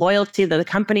felt this loyalty to the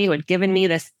company who had given me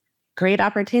this great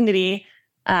opportunity.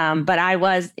 But I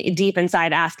was deep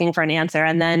inside asking for an answer.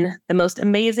 And then the most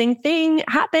amazing thing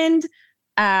happened.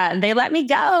 They let me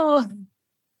go.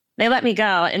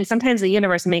 And sometimes the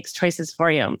universe makes choices for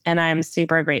you. And I'm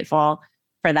super grateful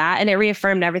for that. And it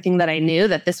reaffirmed everything that I knew,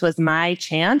 that this was my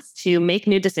chance to make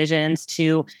new decisions,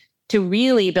 to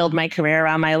really build my career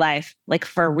around my life,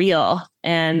 for real.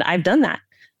 And I've done that.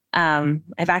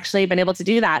 I've actually been able to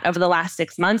do that over the last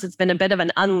 6 months. It's been a bit of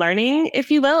an unlearning,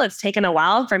 if you will. It's taken a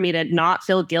while for me to not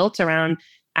feel guilt around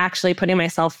actually putting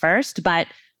myself first, but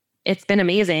it's been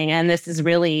amazing. And this is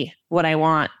really what I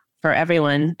want for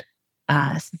everyone.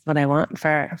 This is what I want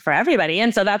for everybody.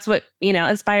 And so that's what,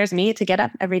 inspires me to get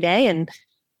up every day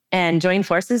and join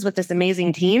forces with this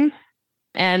amazing team.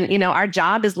 And, our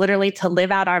job is literally to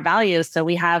live out our values. So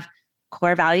we have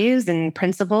core values and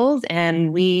principles,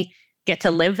 and we get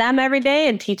to live them every day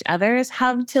and teach others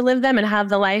how to live them and have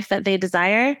the life that they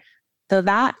desire. So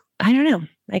that, I don't know,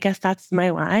 I guess that's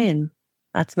my why. And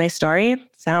that's my story.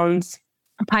 Sounds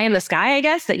pie in the sky, I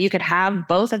guess, that you could have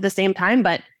both at the same time,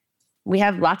 but we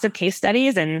have lots of case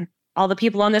studies, and all the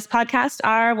people on this podcast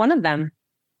are one of them.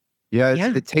 Yeah,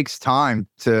 it takes time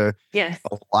to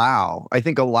allow. I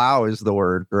think allow is the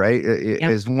word, right? It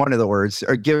is one of the words,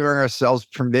 or giving ourselves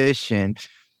permission,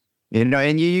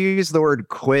 and you use the word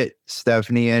quit,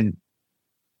 Stephanie. And,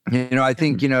 I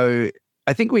think,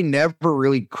 I think we never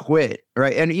really quit,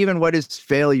 right? And even what is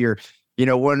failure?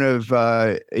 One of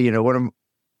my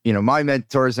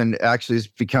mentors, and actually has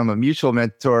become a mutual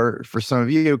mentor for some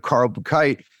of you, Carl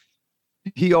Buchheit,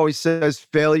 he always says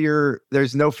failure,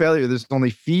 there's no failure, there's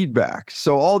only feedback.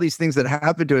 So all these things that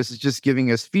happen to us is just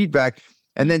giving us feedback.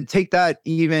 And then take that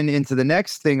even into the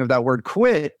next thing of that word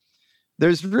quit.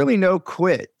 There's really no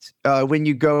quit when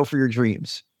you go for your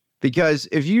dreams. Because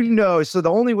if so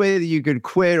the only way that you could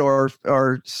quit or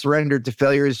surrender to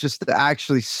failure is just to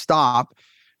actually stop.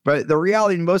 But the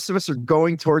reality, most of us are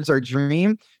going towards our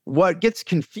dream. What gets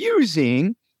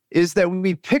confusing is that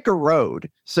we pick a road.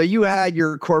 So you had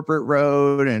your corporate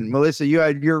road, and Melissa, you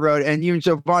had your road, and you and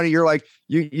Giovanni, you're like,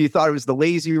 you thought it was the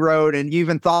lazy road, and you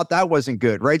even thought that wasn't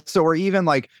good, right? So we're even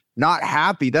not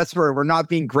happy. That's where we're not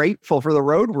being grateful for the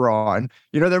road we're on.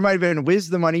 There might have been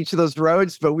wisdom on each of those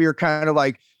roads, but we were kind of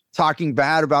talking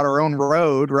bad about our own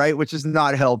road, right? Which is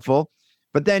not helpful.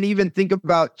 But then even think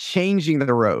about changing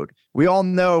the road. We all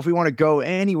know if we want to go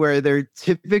anywhere, there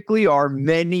typically are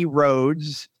many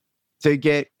roads to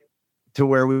get to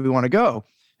where we want to go.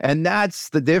 And that's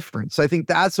the difference. I think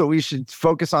that's what we should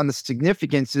focus on. The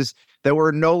significance is that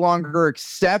we're no longer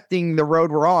accepting the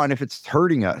road we're on if it's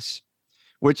hurting us,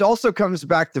 which also comes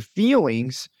back to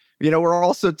feelings. We're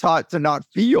also taught to not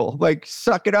feel, like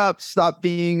suck it up, stop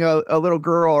being a little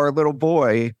girl or a little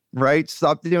boy, right?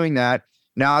 Stop doing that.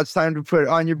 Now it's time to put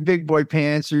on your big boy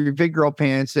pants or your big girl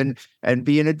pants and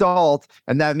be an adult.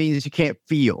 And that means you can't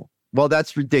feel. Well,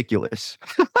 that's ridiculous.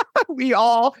 We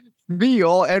all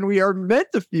feel, and we are meant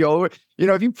to feel.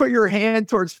 If you put your hand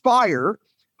towards fire,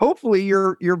 hopefully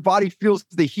your body feels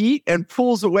the heat and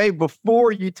pulls away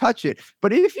before you touch it.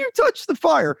 But if you touch the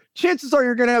fire, chances are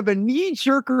you're going to have a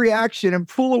knee-jerk reaction and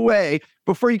pull away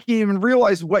before you can even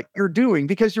realize what you're doing,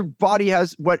 because your body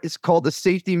has what is called a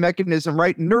safety mechanism,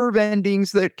 right? Nerve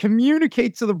endings that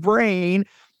communicate to the brain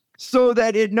so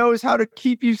that it knows how to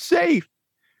keep you safe.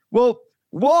 Well,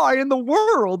 why in the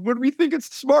world would we think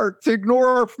it's smart to ignore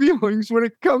our feelings when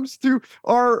it comes to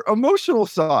our emotional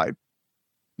side?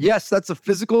 Yes, that's a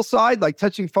physical side, like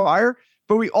touching fire,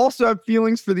 but we also have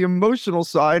feelings for the emotional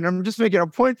side. And I'm just making a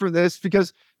point for this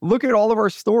because look at all of our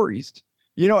stories.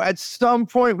 At some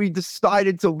point we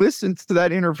decided to listen to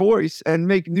that inner voice and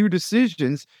make new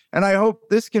decisions. And I hope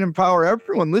this can empower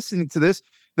everyone listening to this,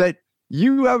 that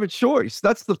you have a choice.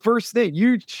 That's the first thing.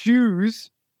 You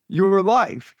choose your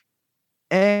life.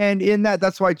 And in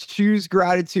that's why choose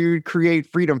gratitude, create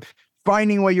freedom.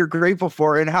 Finding what you're grateful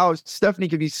for, and how Stephanie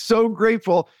could be so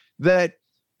grateful that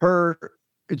her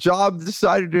job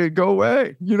decided to go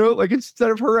away,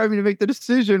 instead of her having to make the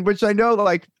decision, which I know,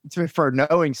 for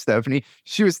knowing Stephanie,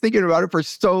 she was thinking about it for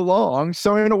so long.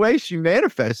 So in a way, she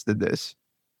manifested this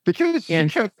because she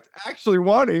kept actually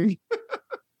wanting.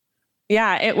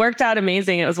 Yeah, it worked out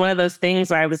amazing. It was one of those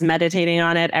things where I was meditating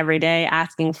on it every day,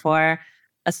 asking for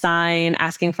a sign,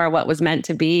 asking for what was meant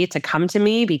to be to come to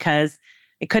me, because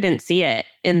I couldn't see it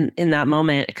in that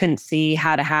moment. I couldn't see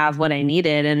how to have what I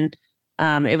needed. And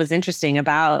it was interesting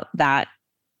about that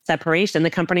separation.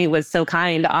 The company was so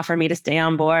kind to offer me to stay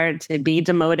on board, to be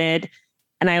demoted.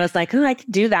 And I was like, I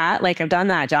could do that. Like, I've done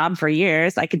that job for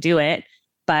years. I could do it.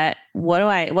 But what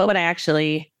would I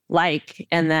actually like?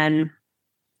 And then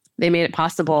they made it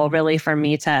possible really for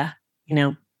me to,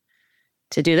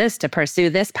 to do this, to pursue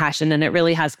this passion. And it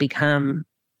really has become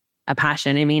a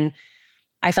passion. I mean,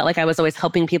 I felt like I was always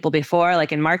helping people before,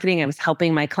 like in marketing, I was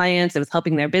helping my clients, I was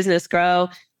helping their business grow,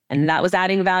 and that was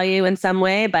adding value in some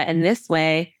way. But in this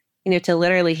way, to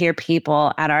literally hear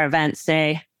people at our events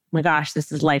say, oh my gosh,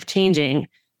 this is life-changing,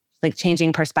 like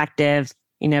changing perspective,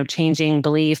 changing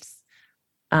beliefs.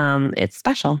 It's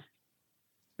special.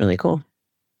 Really cool.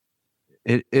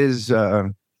 It is,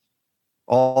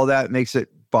 all that makes it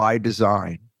by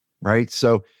design, right?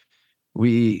 So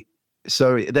the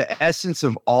essence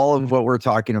of all of what we're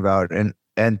talking about, and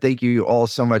thank you all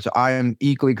so much. I am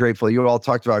equally grateful. You all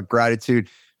talked about gratitude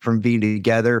from being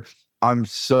together. I'm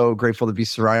so grateful to be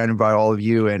surrounded by all of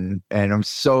you, and I'm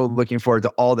so looking forward to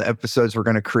all the episodes we're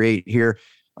going to create here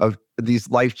of these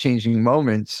life-changing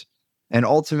moments. And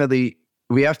ultimately,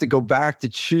 we have to go back to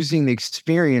choosing the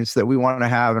experience that we want to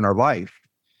have in our life,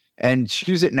 and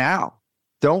choose it now.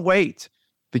 Don't wait.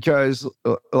 Because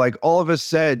like all of us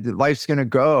said, life's going to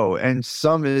go, and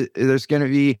there's going to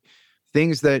be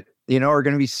things that, are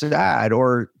going to be sad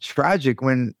or tragic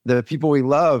when the people we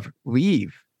love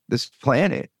leave this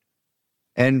planet,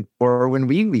 or when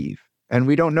we leave, and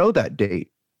we don't know that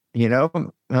date,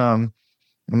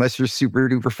 unless you're super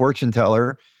duper fortune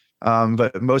teller.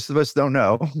 But most of us don't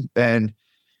know. And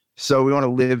so we want to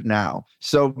live now.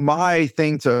 So my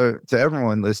thing to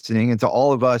everyone listening and to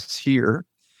all of us here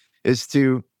is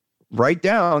to write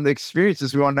down the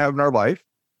experiences we want to have in our life,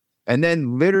 and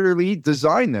then literally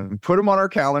design them, put them on our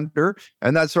calendar.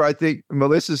 And that's where I think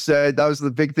Melissa said that was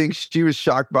the big thing she was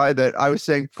shocked by, that I was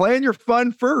saying, plan your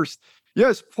fun first.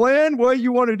 Yes, plan what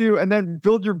you want to do, and then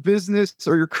build your business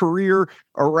or your career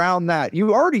around that.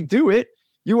 You already do it.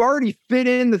 You already fit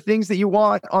in the things that you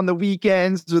want on the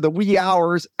weekends or the wee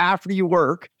hours after you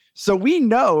work. So we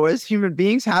know as human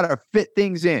beings how to fit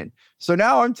things in. So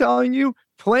now I'm telling you,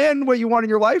 plan what you want in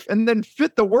your life, and then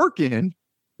fit the work in,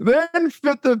 then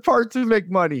fit the part to make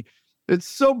money. It's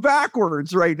so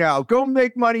backwards right now. Go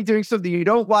make money doing something you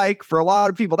don't like for a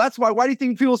lot of people. That's why do you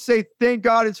think people say, thank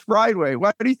God it's Friday?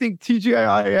 Why do you think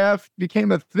TGIF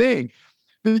became a thing?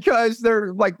 Because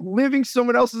they're like living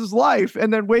someone else's life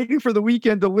and then waiting for the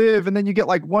weekend to live. And then you get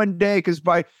like one day, because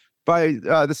by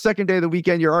the second day of the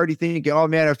weekend, you're already thinking, oh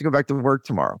man, I have to go back to work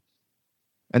tomorrow.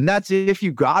 And that's if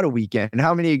you got a weekend.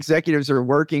 How many executives are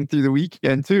working through the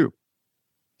weekend too?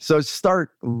 So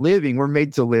start living. We're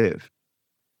made to live.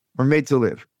 We're made to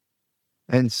live.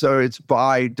 And so it's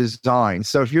by design.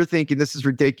 So if you're thinking this is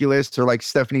ridiculous, or like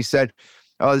Stephanie said,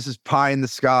 oh, this is pie in the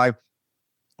sky.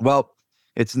 Well,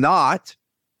 it's not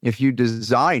if you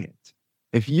design it.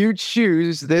 If you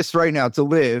choose this right now to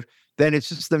live, then it's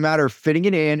just a matter of fitting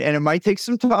it in. And it might take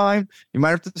some time. You might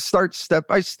have to start step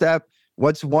by step.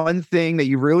 What's one thing that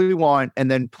you really want? And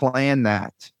then plan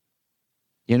that.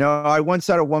 You know, I once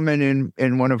had a woman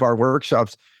in one of our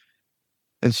workshops,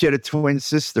 and she had a twin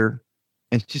sister,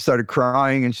 and she started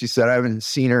crying, and she said, I haven't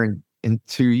seen her in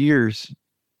 2 years,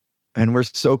 and we're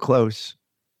so close.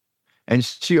 And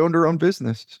she owned her own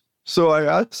business. So I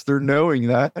asked her, knowing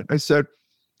that, I said,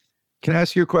 can I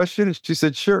ask you a question? And she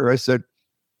said, sure. I said,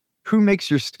 who makes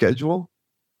your schedule?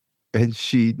 And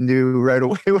she knew right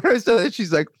away when I said that.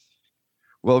 She's like,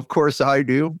 well, of course I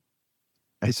do.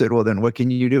 I said, well, then what can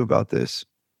you do about this?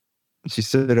 She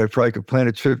said, I probably could plan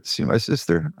a trip to see my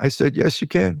sister. I said, yes, you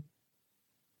can.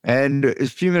 And a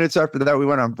few minutes after that, we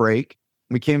went on break.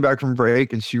 We came back from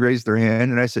break, and she raised her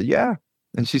hand, and I said, yeah.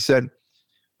 And she said,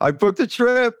 I booked a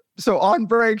trip. So on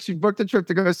break, she booked a trip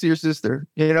to go see her sister.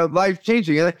 You know, life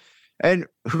changing. And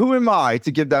who am I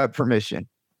to give that permission?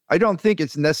 I don't think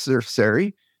it's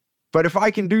necessary. But if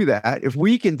I can do that, if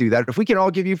we can do that, if we can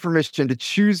all give you permission to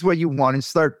choose what you want and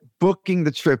start booking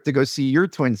the trip to go see your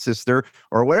twin sister,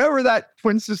 or whatever that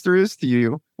twin sister is to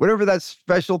you, whatever that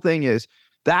special thing is,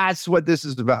 that's what this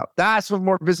is about. That's what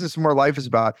More Business, More Life is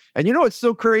about. And you know what's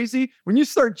so crazy? When you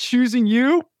start choosing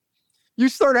you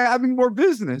start having more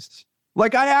business.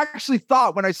 Like, I actually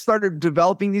thought when I started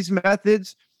developing these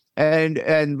methods and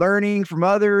learning from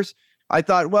others, I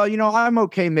thought, well, you know, I'm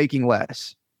okay making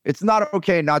less. It's not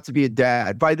okay not to be a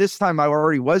dad. By this time, I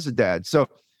already was a dad. So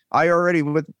I already,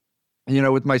 with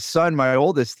my son, my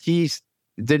oldest, he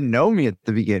didn't know me at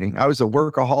the beginning. I was a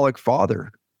workaholic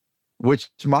father, which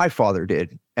my father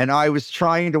did. And I was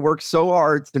trying to work so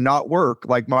hard to not work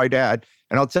like my dad.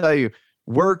 And I'll tell you,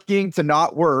 working to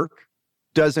not work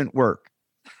doesn't work.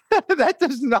 That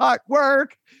does not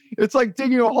work. It's like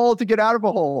digging a hole to get out of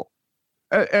a hole.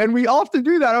 And we often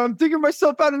do that. I'm digging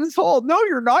myself out of this hole. No,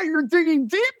 you're not. You're digging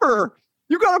deeper.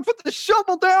 You got to put the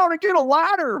shovel down and get a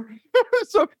ladder.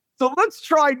 So let's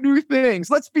try new things.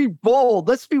 Let's be bold.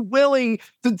 Let's be willing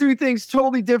to do things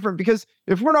totally different. Because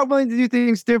if we're not willing to do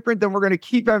things different, then we're going to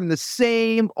keep having the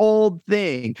same old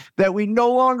thing that we no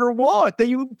longer want, that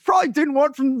you probably didn't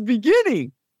want from the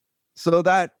beginning. So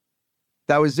that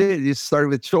was it. It started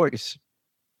with choice,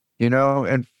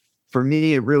 and for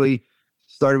me, it really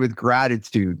started with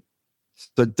gratitude.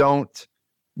 So don't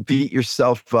beat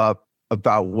yourself up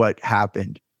about what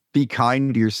happened. Be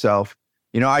kind to yourself.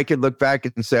 I could look back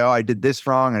and say, oh, I did this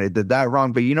wrong and I did that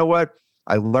wrong. But you know what?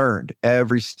 I learned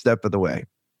every step of the way.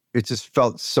 It just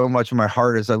felt so much in my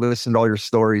heart as I listened to all your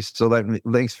stories. So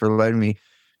thanks for letting me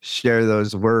share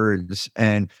those words.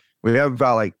 And we have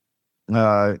about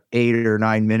 8 or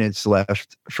 9 minutes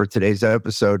left for today's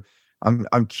episode.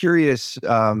 I'm curious,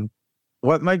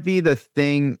 what might be the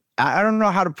thing? I don't know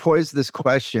how to pose this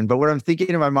question, but what I'm thinking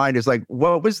in my mind is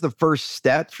what was the first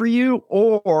step for you?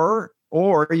 Or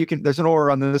you can, there's an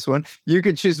or on this one. You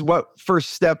could choose what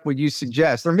first step would you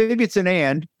suggest? Or maybe it's an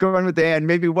and, going with the and.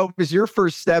 Maybe what was your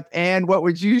first step and what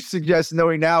would you suggest,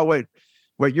 knowing now what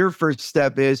your first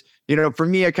step is? For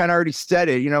me, I kind of already said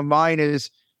it. Mine is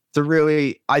to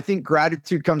really, I think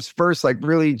gratitude comes first,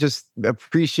 really just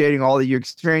appreciating all that you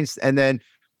experienced. And then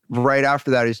right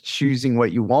after that is choosing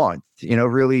what you want,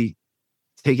 really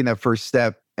taking that first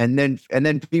step and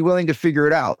then be willing to figure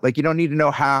it out. You don't need to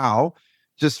know how,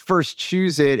 just first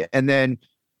choose it and then,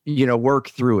 work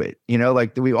through it.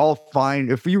 We all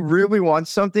find, if you really want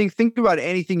something, think about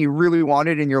anything you really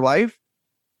wanted in your life.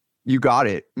 You got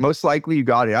it. Most likely you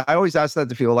got it. I always ask that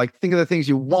to people, think of the things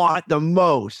you want the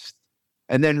most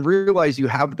and then realize you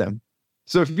have them.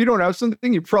 So if you don't have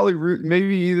something, you probably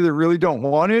maybe either really don't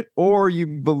want it or you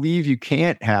believe you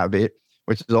can't have it,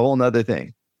 which is a whole nother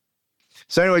thing.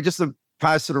 So anyway, just to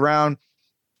pass it around,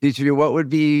 each of you, what would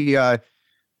be a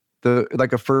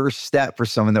first step for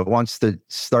someone that wants to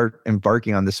start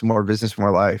embarking on this More Business,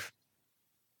 More Life?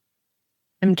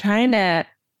 I'm trying to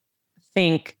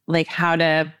think how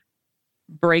to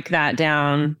break that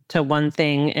down to one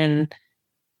thing. And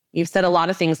you've said a lot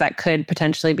of things that could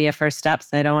potentially be a first step,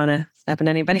 so I don't want to step on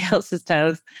anybody else's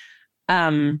toes.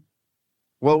 Well,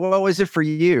 what was it for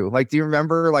you? Do you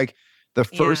remember the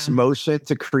first motion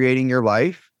to creating your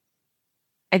life?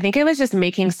 I think it was just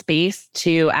making space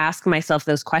to ask myself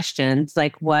those questions,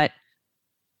 what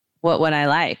what would I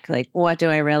like? Like, what do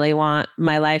I really want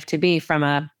my life to be from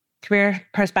a career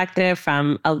perspective,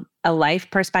 from a life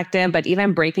perspective, but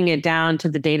even breaking it down to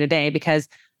the day to day, because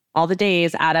all the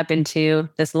days add up into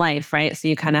this life, right? So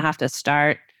you kind of have to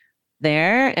start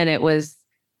there. And it was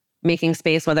making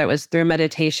space, whether it was through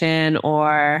meditation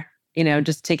or,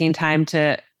 just taking time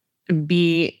to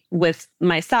be with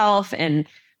myself and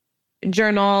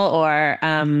journal or,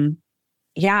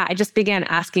 I just began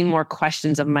asking more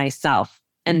questions of myself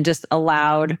and just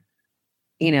allowed,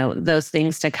 those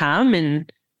things to come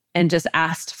and just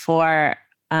asked for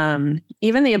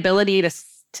even the ability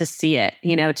to see it,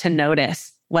 to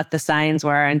notice what the signs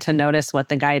were and to notice what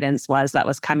the guidance was that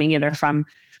was coming either from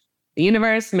the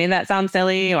universe, made that sound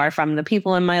silly, or from the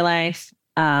people in my life.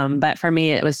 But for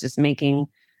me, it was just making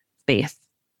space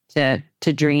to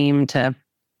dream, to,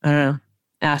 I don't know,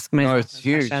 ask myself. Oh, it's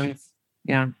huge. Questions.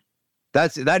 Yeah.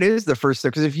 That is the first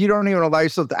step, because if you don't even allow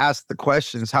yourself to ask the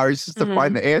questions, how are you supposed to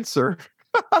find the answer?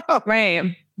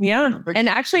 Right. Yeah. And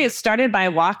actually it started by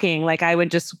walking. Like I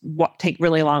would just take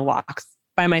really long walks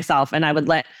by myself, and I would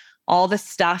let all the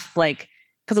stuff, like,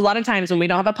 because a lot of times when we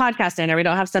don't have a podcast in or we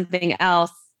don't have something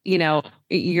else,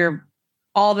 you're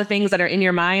all the things that are in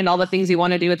your mind, all the things you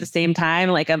want to do at the same time,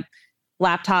 like a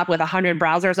laptop with 100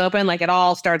 browsers open, like it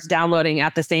all starts downloading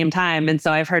at the same time. And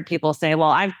so I've heard people say,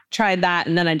 well, I've tried that.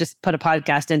 And then I just put a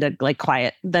podcast in to like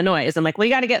quiet the noise. I'm like, well,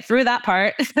 you got to get through that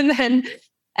part and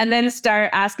then start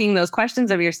asking those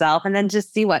questions of yourself and then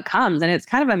just see what comes. And it's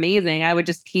kind of amazing. I would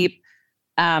just keep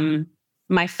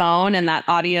my phone and that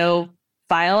audio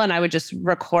file, and I would just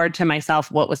record to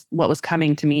myself what was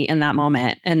coming to me in that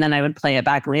moment. And then I would play it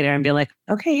back later and be like,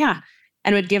 okay, yeah.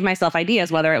 And would give myself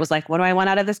ideas, whether it was like, what do I want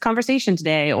out of this conversation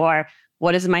today? Or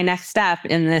what is my next step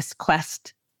in this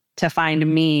quest to find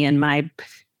me and my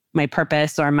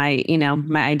purpose or my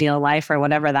ideal life or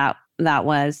whatever that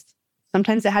was.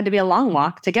 Sometimes it had to be a long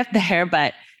walk to get there,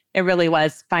 but it really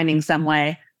was finding some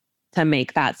way to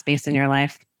make that space in your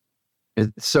life.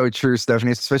 It's so true,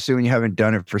 Stephanie, especially when you haven't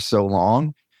done it for so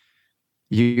long.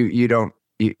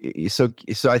 So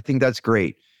I think that's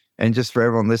great. And just for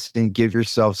everyone listening, give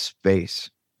yourself space,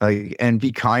 and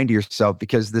be kind to yourself,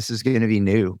 because this is going to be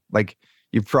new. Like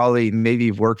maybe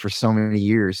you've worked for so many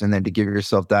years, and then to give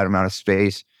yourself that amount of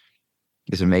space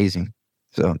is amazing.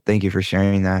 So thank you for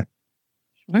sharing that.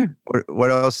 Sure.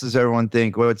 What else does everyone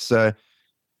think? What's a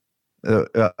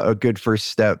good first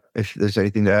step? If there's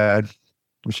anything to add,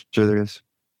 I'm sure there is.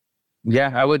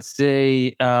 Yeah, I would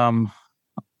say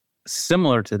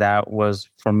similar to that was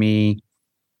for me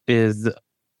is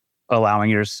allowing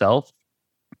yourself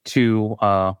to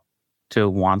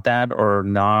want that, or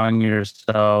allowing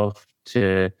yourself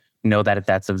to know that if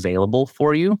that's available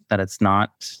for you, that it's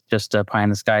not just a pie in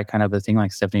the sky kind of a thing,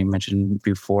 like Stephanie mentioned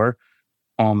before.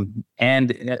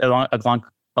 And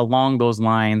along those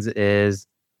lines is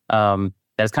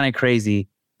that's kind of crazy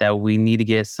that we need to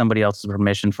get somebody else's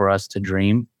permission for us to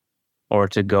dream or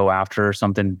to go after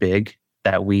something big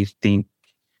that we think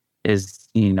is,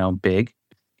 big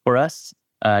for us.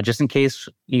 Just in case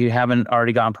you haven't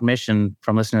already gotten permission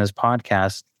from listening to this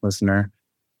podcast, listener,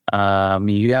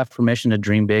 you have permission to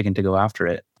dream big and to go after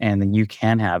it, and then you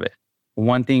can have it.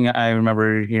 One thing I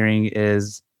remember hearing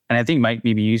is, and I think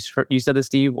maybe you said this,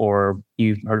 Steve, or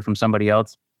you heard it from somebody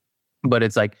else, but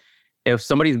it's like, if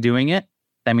somebody's doing it,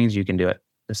 that means you can do it.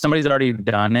 If somebody's already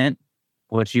done it,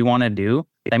 what you want to do,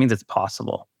 that means it's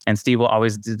possible. And Steve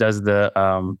always does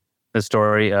the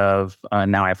story of,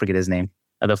 now I forget his name,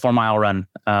 the 4 mile run.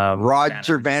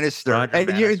 Roger Bannister.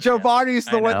 And Giovanni's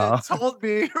the one that told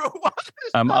me.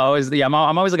 I'm always the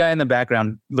guy in the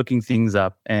background looking things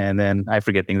up, and then I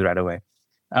forget things right away.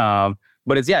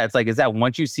 But it's that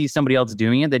once you see somebody else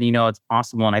doing it, then it's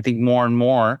possible. And I think more and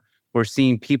more we're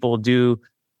seeing people do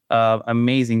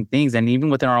amazing things. And even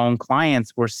within our own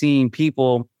clients, we're seeing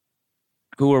people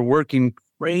who are working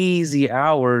crazy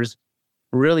hours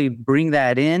really bring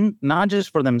that in, not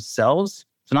just for themselves.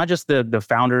 So not just the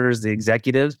founders, the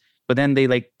executives, but then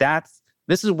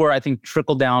this is where I think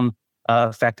trickle down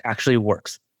effect actually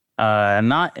works.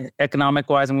 Not economic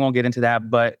wise, and we won't get into that,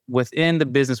 but within the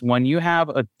business, when you have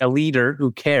a leader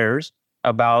who cares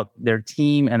about their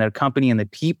team and their company and the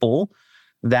people,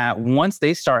 that once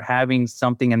they start having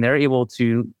something and they're able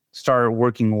to start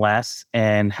working less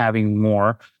and having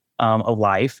more of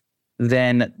life,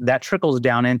 then that trickles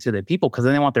down into the people, because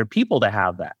then they want their people to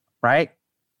have that, right?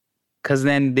 Because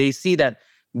then they see that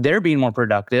they're being more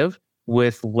productive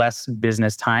with less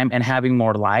business time and having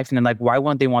more life. And then why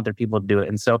wouldn't they want their people to do it?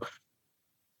 And so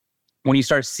when you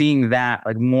start seeing that,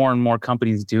 more and more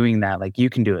companies doing that, you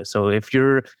can do it. So if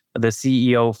you're the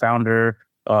CEO, founder,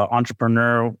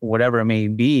 entrepreneur, whatever it may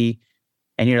be,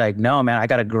 and you're like, no, man, I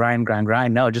got to grind.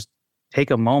 No, just take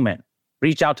a moment,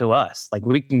 reach out to us. Like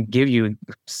we can give you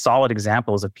solid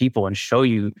examples of people and show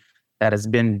you that it's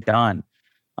been done.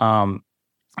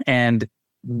 And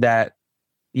that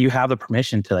you have the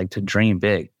permission to dream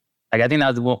big. Like, I think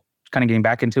that was kind of getting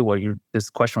back into what this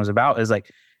question was about, is like,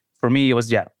 for me, it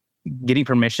was, getting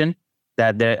permission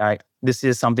that this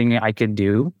is something I could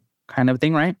do, kind of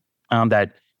thing, right?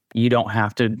 That you don't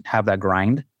have to have that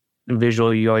grind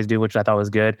visual you always do, which I thought was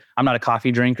good. I'm not a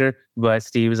coffee drinker, but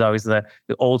Steve is always the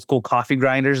old school coffee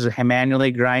grinders,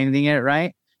 manually grinding it,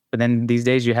 right? But then these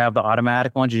days you have the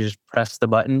automatic ones. You just press the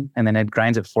button and then it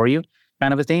grinds it for you,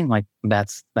 kind of a thing. Like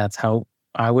that's how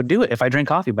I would do it if I drink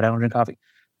coffee, but I don't drink coffee.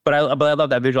 But I love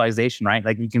that visualization, right?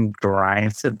 Like you can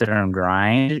sit there and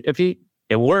grind. If it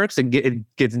works,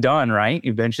 it gets done, right?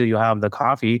 Eventually you'll have the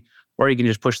coffee, or you can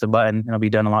just push the button and it'll be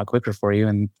done a lot quicker for you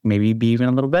and maybe be even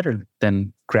a little better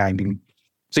than grinding.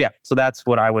 So that's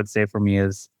what I would say for me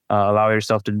is allow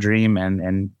yourself to dream,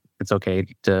 and it's okay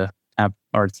to have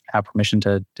permission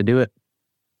to do it.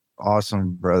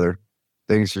 Awesome, brother.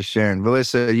 Thanks for sharing.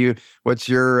 Melissa, what's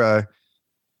your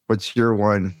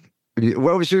one?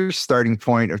 What was your starting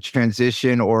point of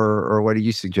transition, or what do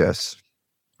you suggest,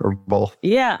 or both?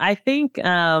 Yeah, I think,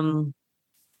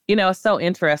 it's so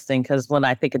interesting because when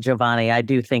I think of Giovanni, I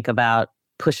do think about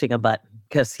pushing a button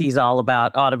because he's all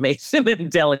about automation and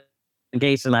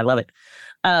delegation. I love it.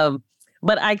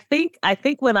 But I think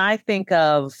when I think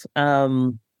of,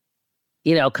 kind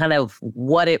of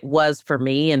what it was for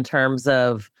me in terms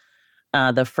of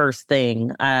the first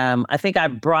thing, I think I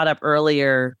brought up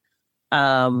earlier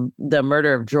the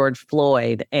murder of George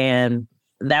Floyd, and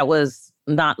that was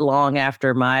not long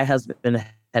after my husband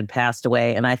had passed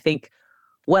away. And I think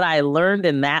what I learned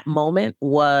in that moment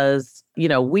was,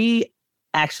 we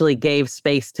actually gave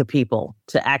space to people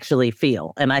to actually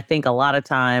feel. And I think a lot of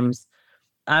times,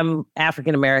 I'm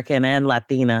African American and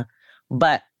Latina,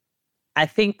 but I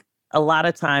think a lot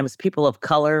of times people of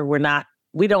color,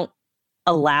 we don't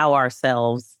allow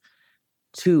ourselves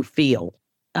to feel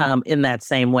in that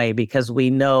same way, because we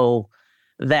know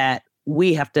that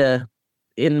we have to,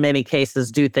 in many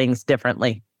cases, do things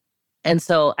differently. And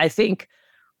so I think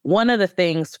one of the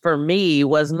things for me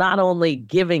was not only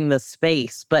giving the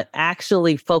space, but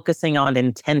actually focusing on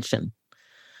intention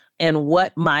and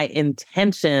what my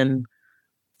intention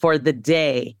for the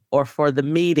day or for the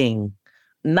meeting,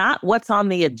 not what's on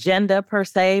the agenda per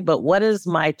se, but what is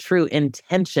my true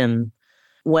intention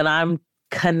when I'm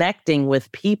connecting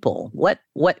with people? What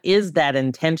is that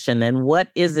intention, and what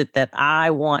is it that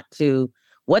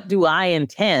what do I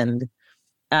intend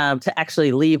to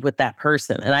actually leave with that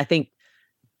person? And I think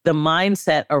the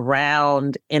mindset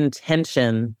around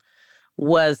intention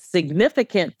was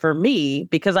significant for me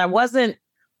because it wasn't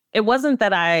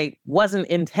that I wasn't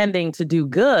intending to do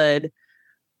good,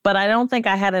 but I don't think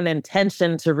I had an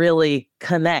intention to really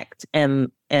connect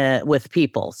and with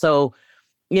people. So,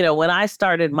 when I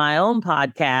started my own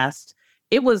podcast,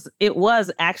 it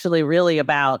was actually really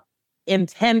about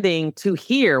intending to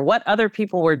hear what other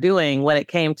people were doing when it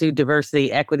came to diversity,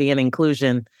 equity, and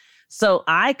inclusion. So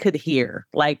I could hear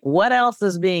what else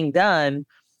is being done,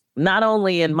 not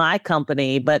only in my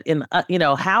company, but in,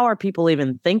 how are people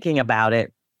even thinking about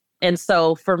it? And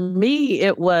so for me,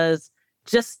 it was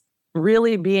just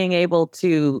really being able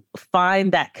to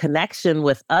find that connection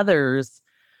with others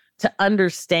to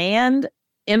understand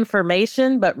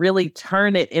information, but really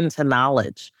turn it into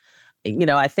knowledge.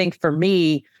 I think for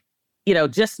me,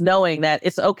 just knowing that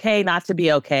it's okay not to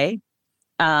be okay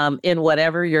in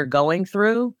whatever you're going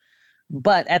through.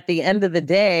 But at the end of the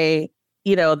day,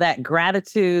 that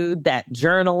gratitude, that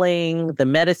journaling, the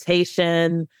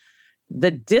meditation,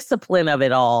 the discipline of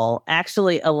it all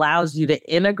actually allows you to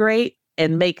integrate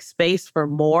and make space for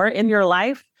more in your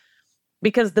life,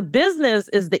 because the business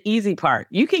is the easy part.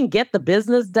 You can get the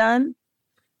business done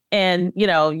and,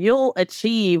 you'll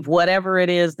achieve whatever it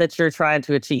is that you're trying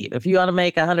to achieve. If you want to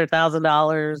make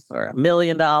 $100,000 or $1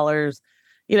 million,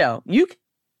 you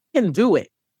can do it.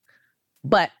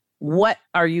 But what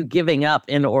are you giving up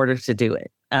in order to do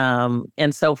it?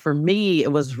 And so for me,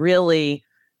 it was really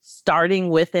starting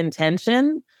with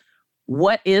intention.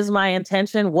 What is my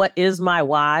intention? What is my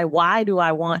why? Why do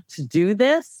I want to do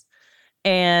this?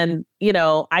 And,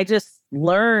 I just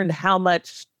learned how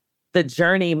much the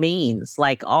journey means.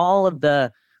 All of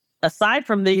aside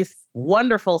from these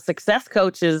wonderful success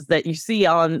coaches that you see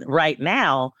on right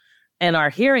now and are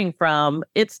hearing from,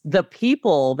 it's the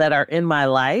people that are in my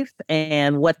life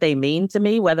and what they mean to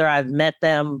me, whether I've met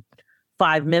them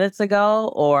 5 minutes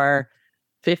ago or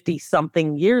 50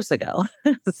 something years ago.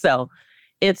 So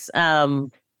it's,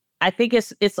 I think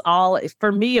it's all,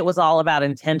 for me, it was all about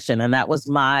intention. And that was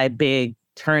my big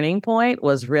turning point,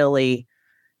 was really,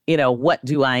 what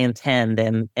do I intend,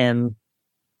 and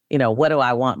what do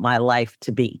I want my life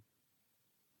to be?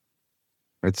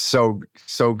 It's so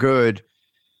good.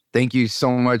 Thank you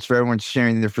so much for everyone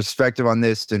sharing their perspective on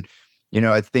this. And,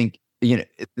 I think,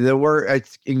 the word,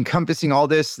 it's encompassing all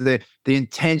this, the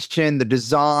intention, the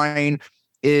design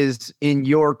is in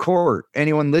your court.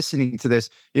 Anyone listening to this,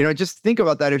 just think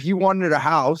about that. If you wanted a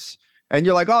house and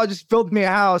you're like, oh, just build me a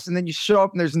house. And then you show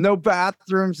up and there's no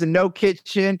bathrooms and no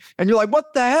kitchen. And you're like,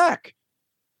 what the heck?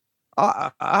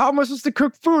 How am I supposed to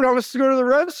cook food? How am I supposed to go to the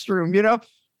restroom?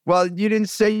 Well, you didn't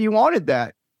say you wanted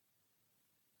that.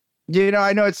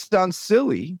 I know it sounds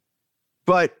silly,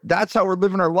 but that's how we're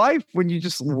living our life when you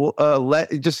just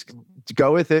just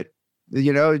go with it,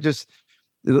 just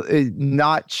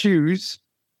not choose,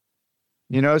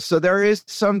 so there is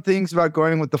some things about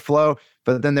going with the flow,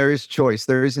 but then there is choice.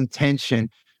 There is intention.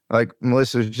 Like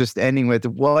Melissa was just ending with,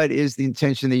 what is the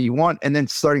intention that you want? And then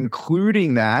start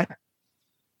including that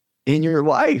in your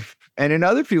life and in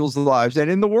other people's lives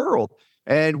and in the world.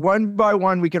 And one by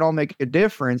one, we can all make a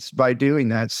difference by doing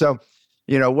that. So,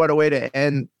 what a way to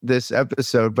end this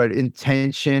episode, but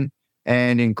intention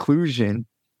and inclusion.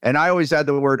 And I always add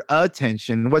the word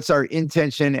attention. What's our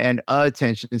intention and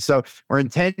attention? So we're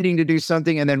intending to do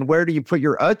something. And then where do you put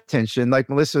your attention? Like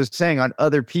Melissa was saying, on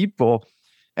other people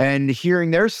and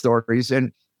hearing their stories.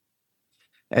 And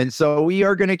so we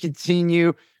are going to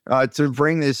continue to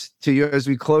bring this to you as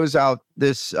we close out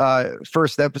this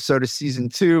first episode of season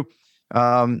 2.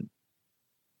 I'm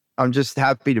just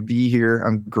happy to be here.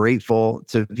 I'm grateful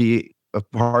to be a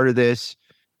part of this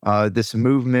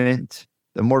movement,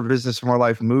 the More Business, More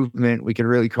Life movement, we could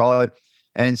really call it.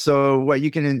 And so what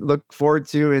you can look forward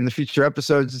to in the future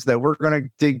episodes is that we're going to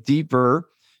dig deeper.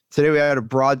 Today we had a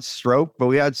broad stroke, but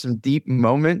we had some deep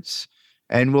moments,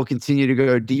 and we'll continue to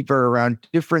go deeper around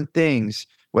different things,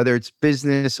 whether it's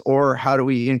business or how do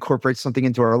we incorporate something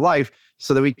into our life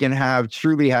so that we can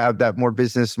truly have that more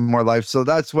business, more life. So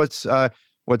that's what's to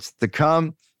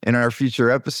come in our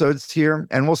future episodes here.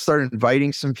 And we'll start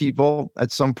inviting some people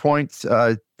at some point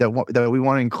that we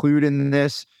want to include in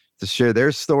this, to share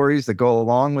their stories that go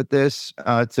along with this,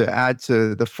 to add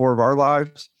to the 4 of our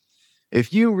lives.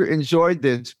 If you enjoyed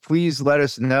this, please let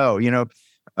us know.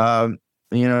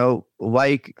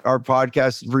 Like our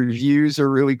podcast, reviews are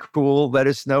really cool. Let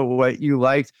us know what you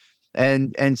liked,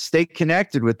 and stay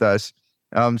connected with us.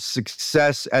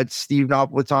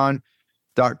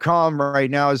 success@stevenapolitan.com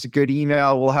right now is a good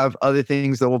email. We'll have other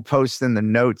things that we'll post in the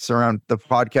notes around the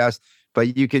podcast,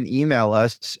 but you can email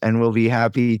us and we'll be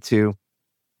happy to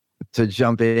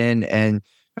jump in. And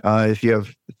if you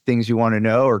have things you want to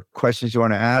know or questions you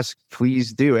want to ask,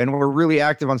 please do. And we're really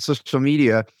active on social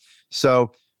media,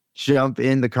 so jump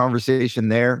in the conversation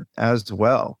there as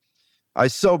well. I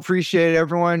so appreciate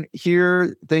everyone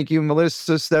here. Thank you,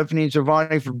 Melissa, Stephanie,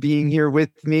 Giovanni, for being here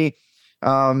with me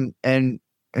and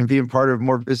being part of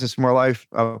More Business, More Life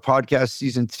podcast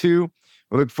season 2.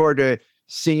 We look forward to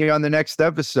seeing you on the next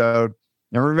episode.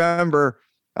 And remember,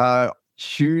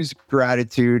 choose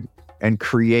gratitude and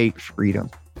create freedom.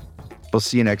 We'll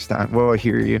see you next time. We'll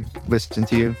hear you, listen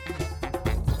to you.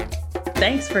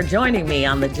 Thanks for joining me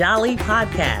on the Jolly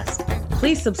Podcast.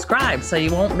 Please subscribe so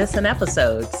you won't miss an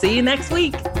episode. See you next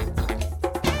week.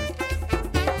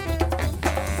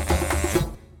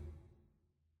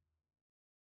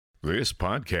 This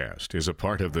podcast is a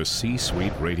part of the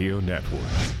C-Suite Radio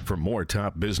Network. For more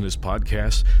top business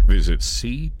podcasts, visit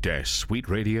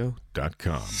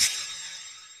c-suiteradio.com.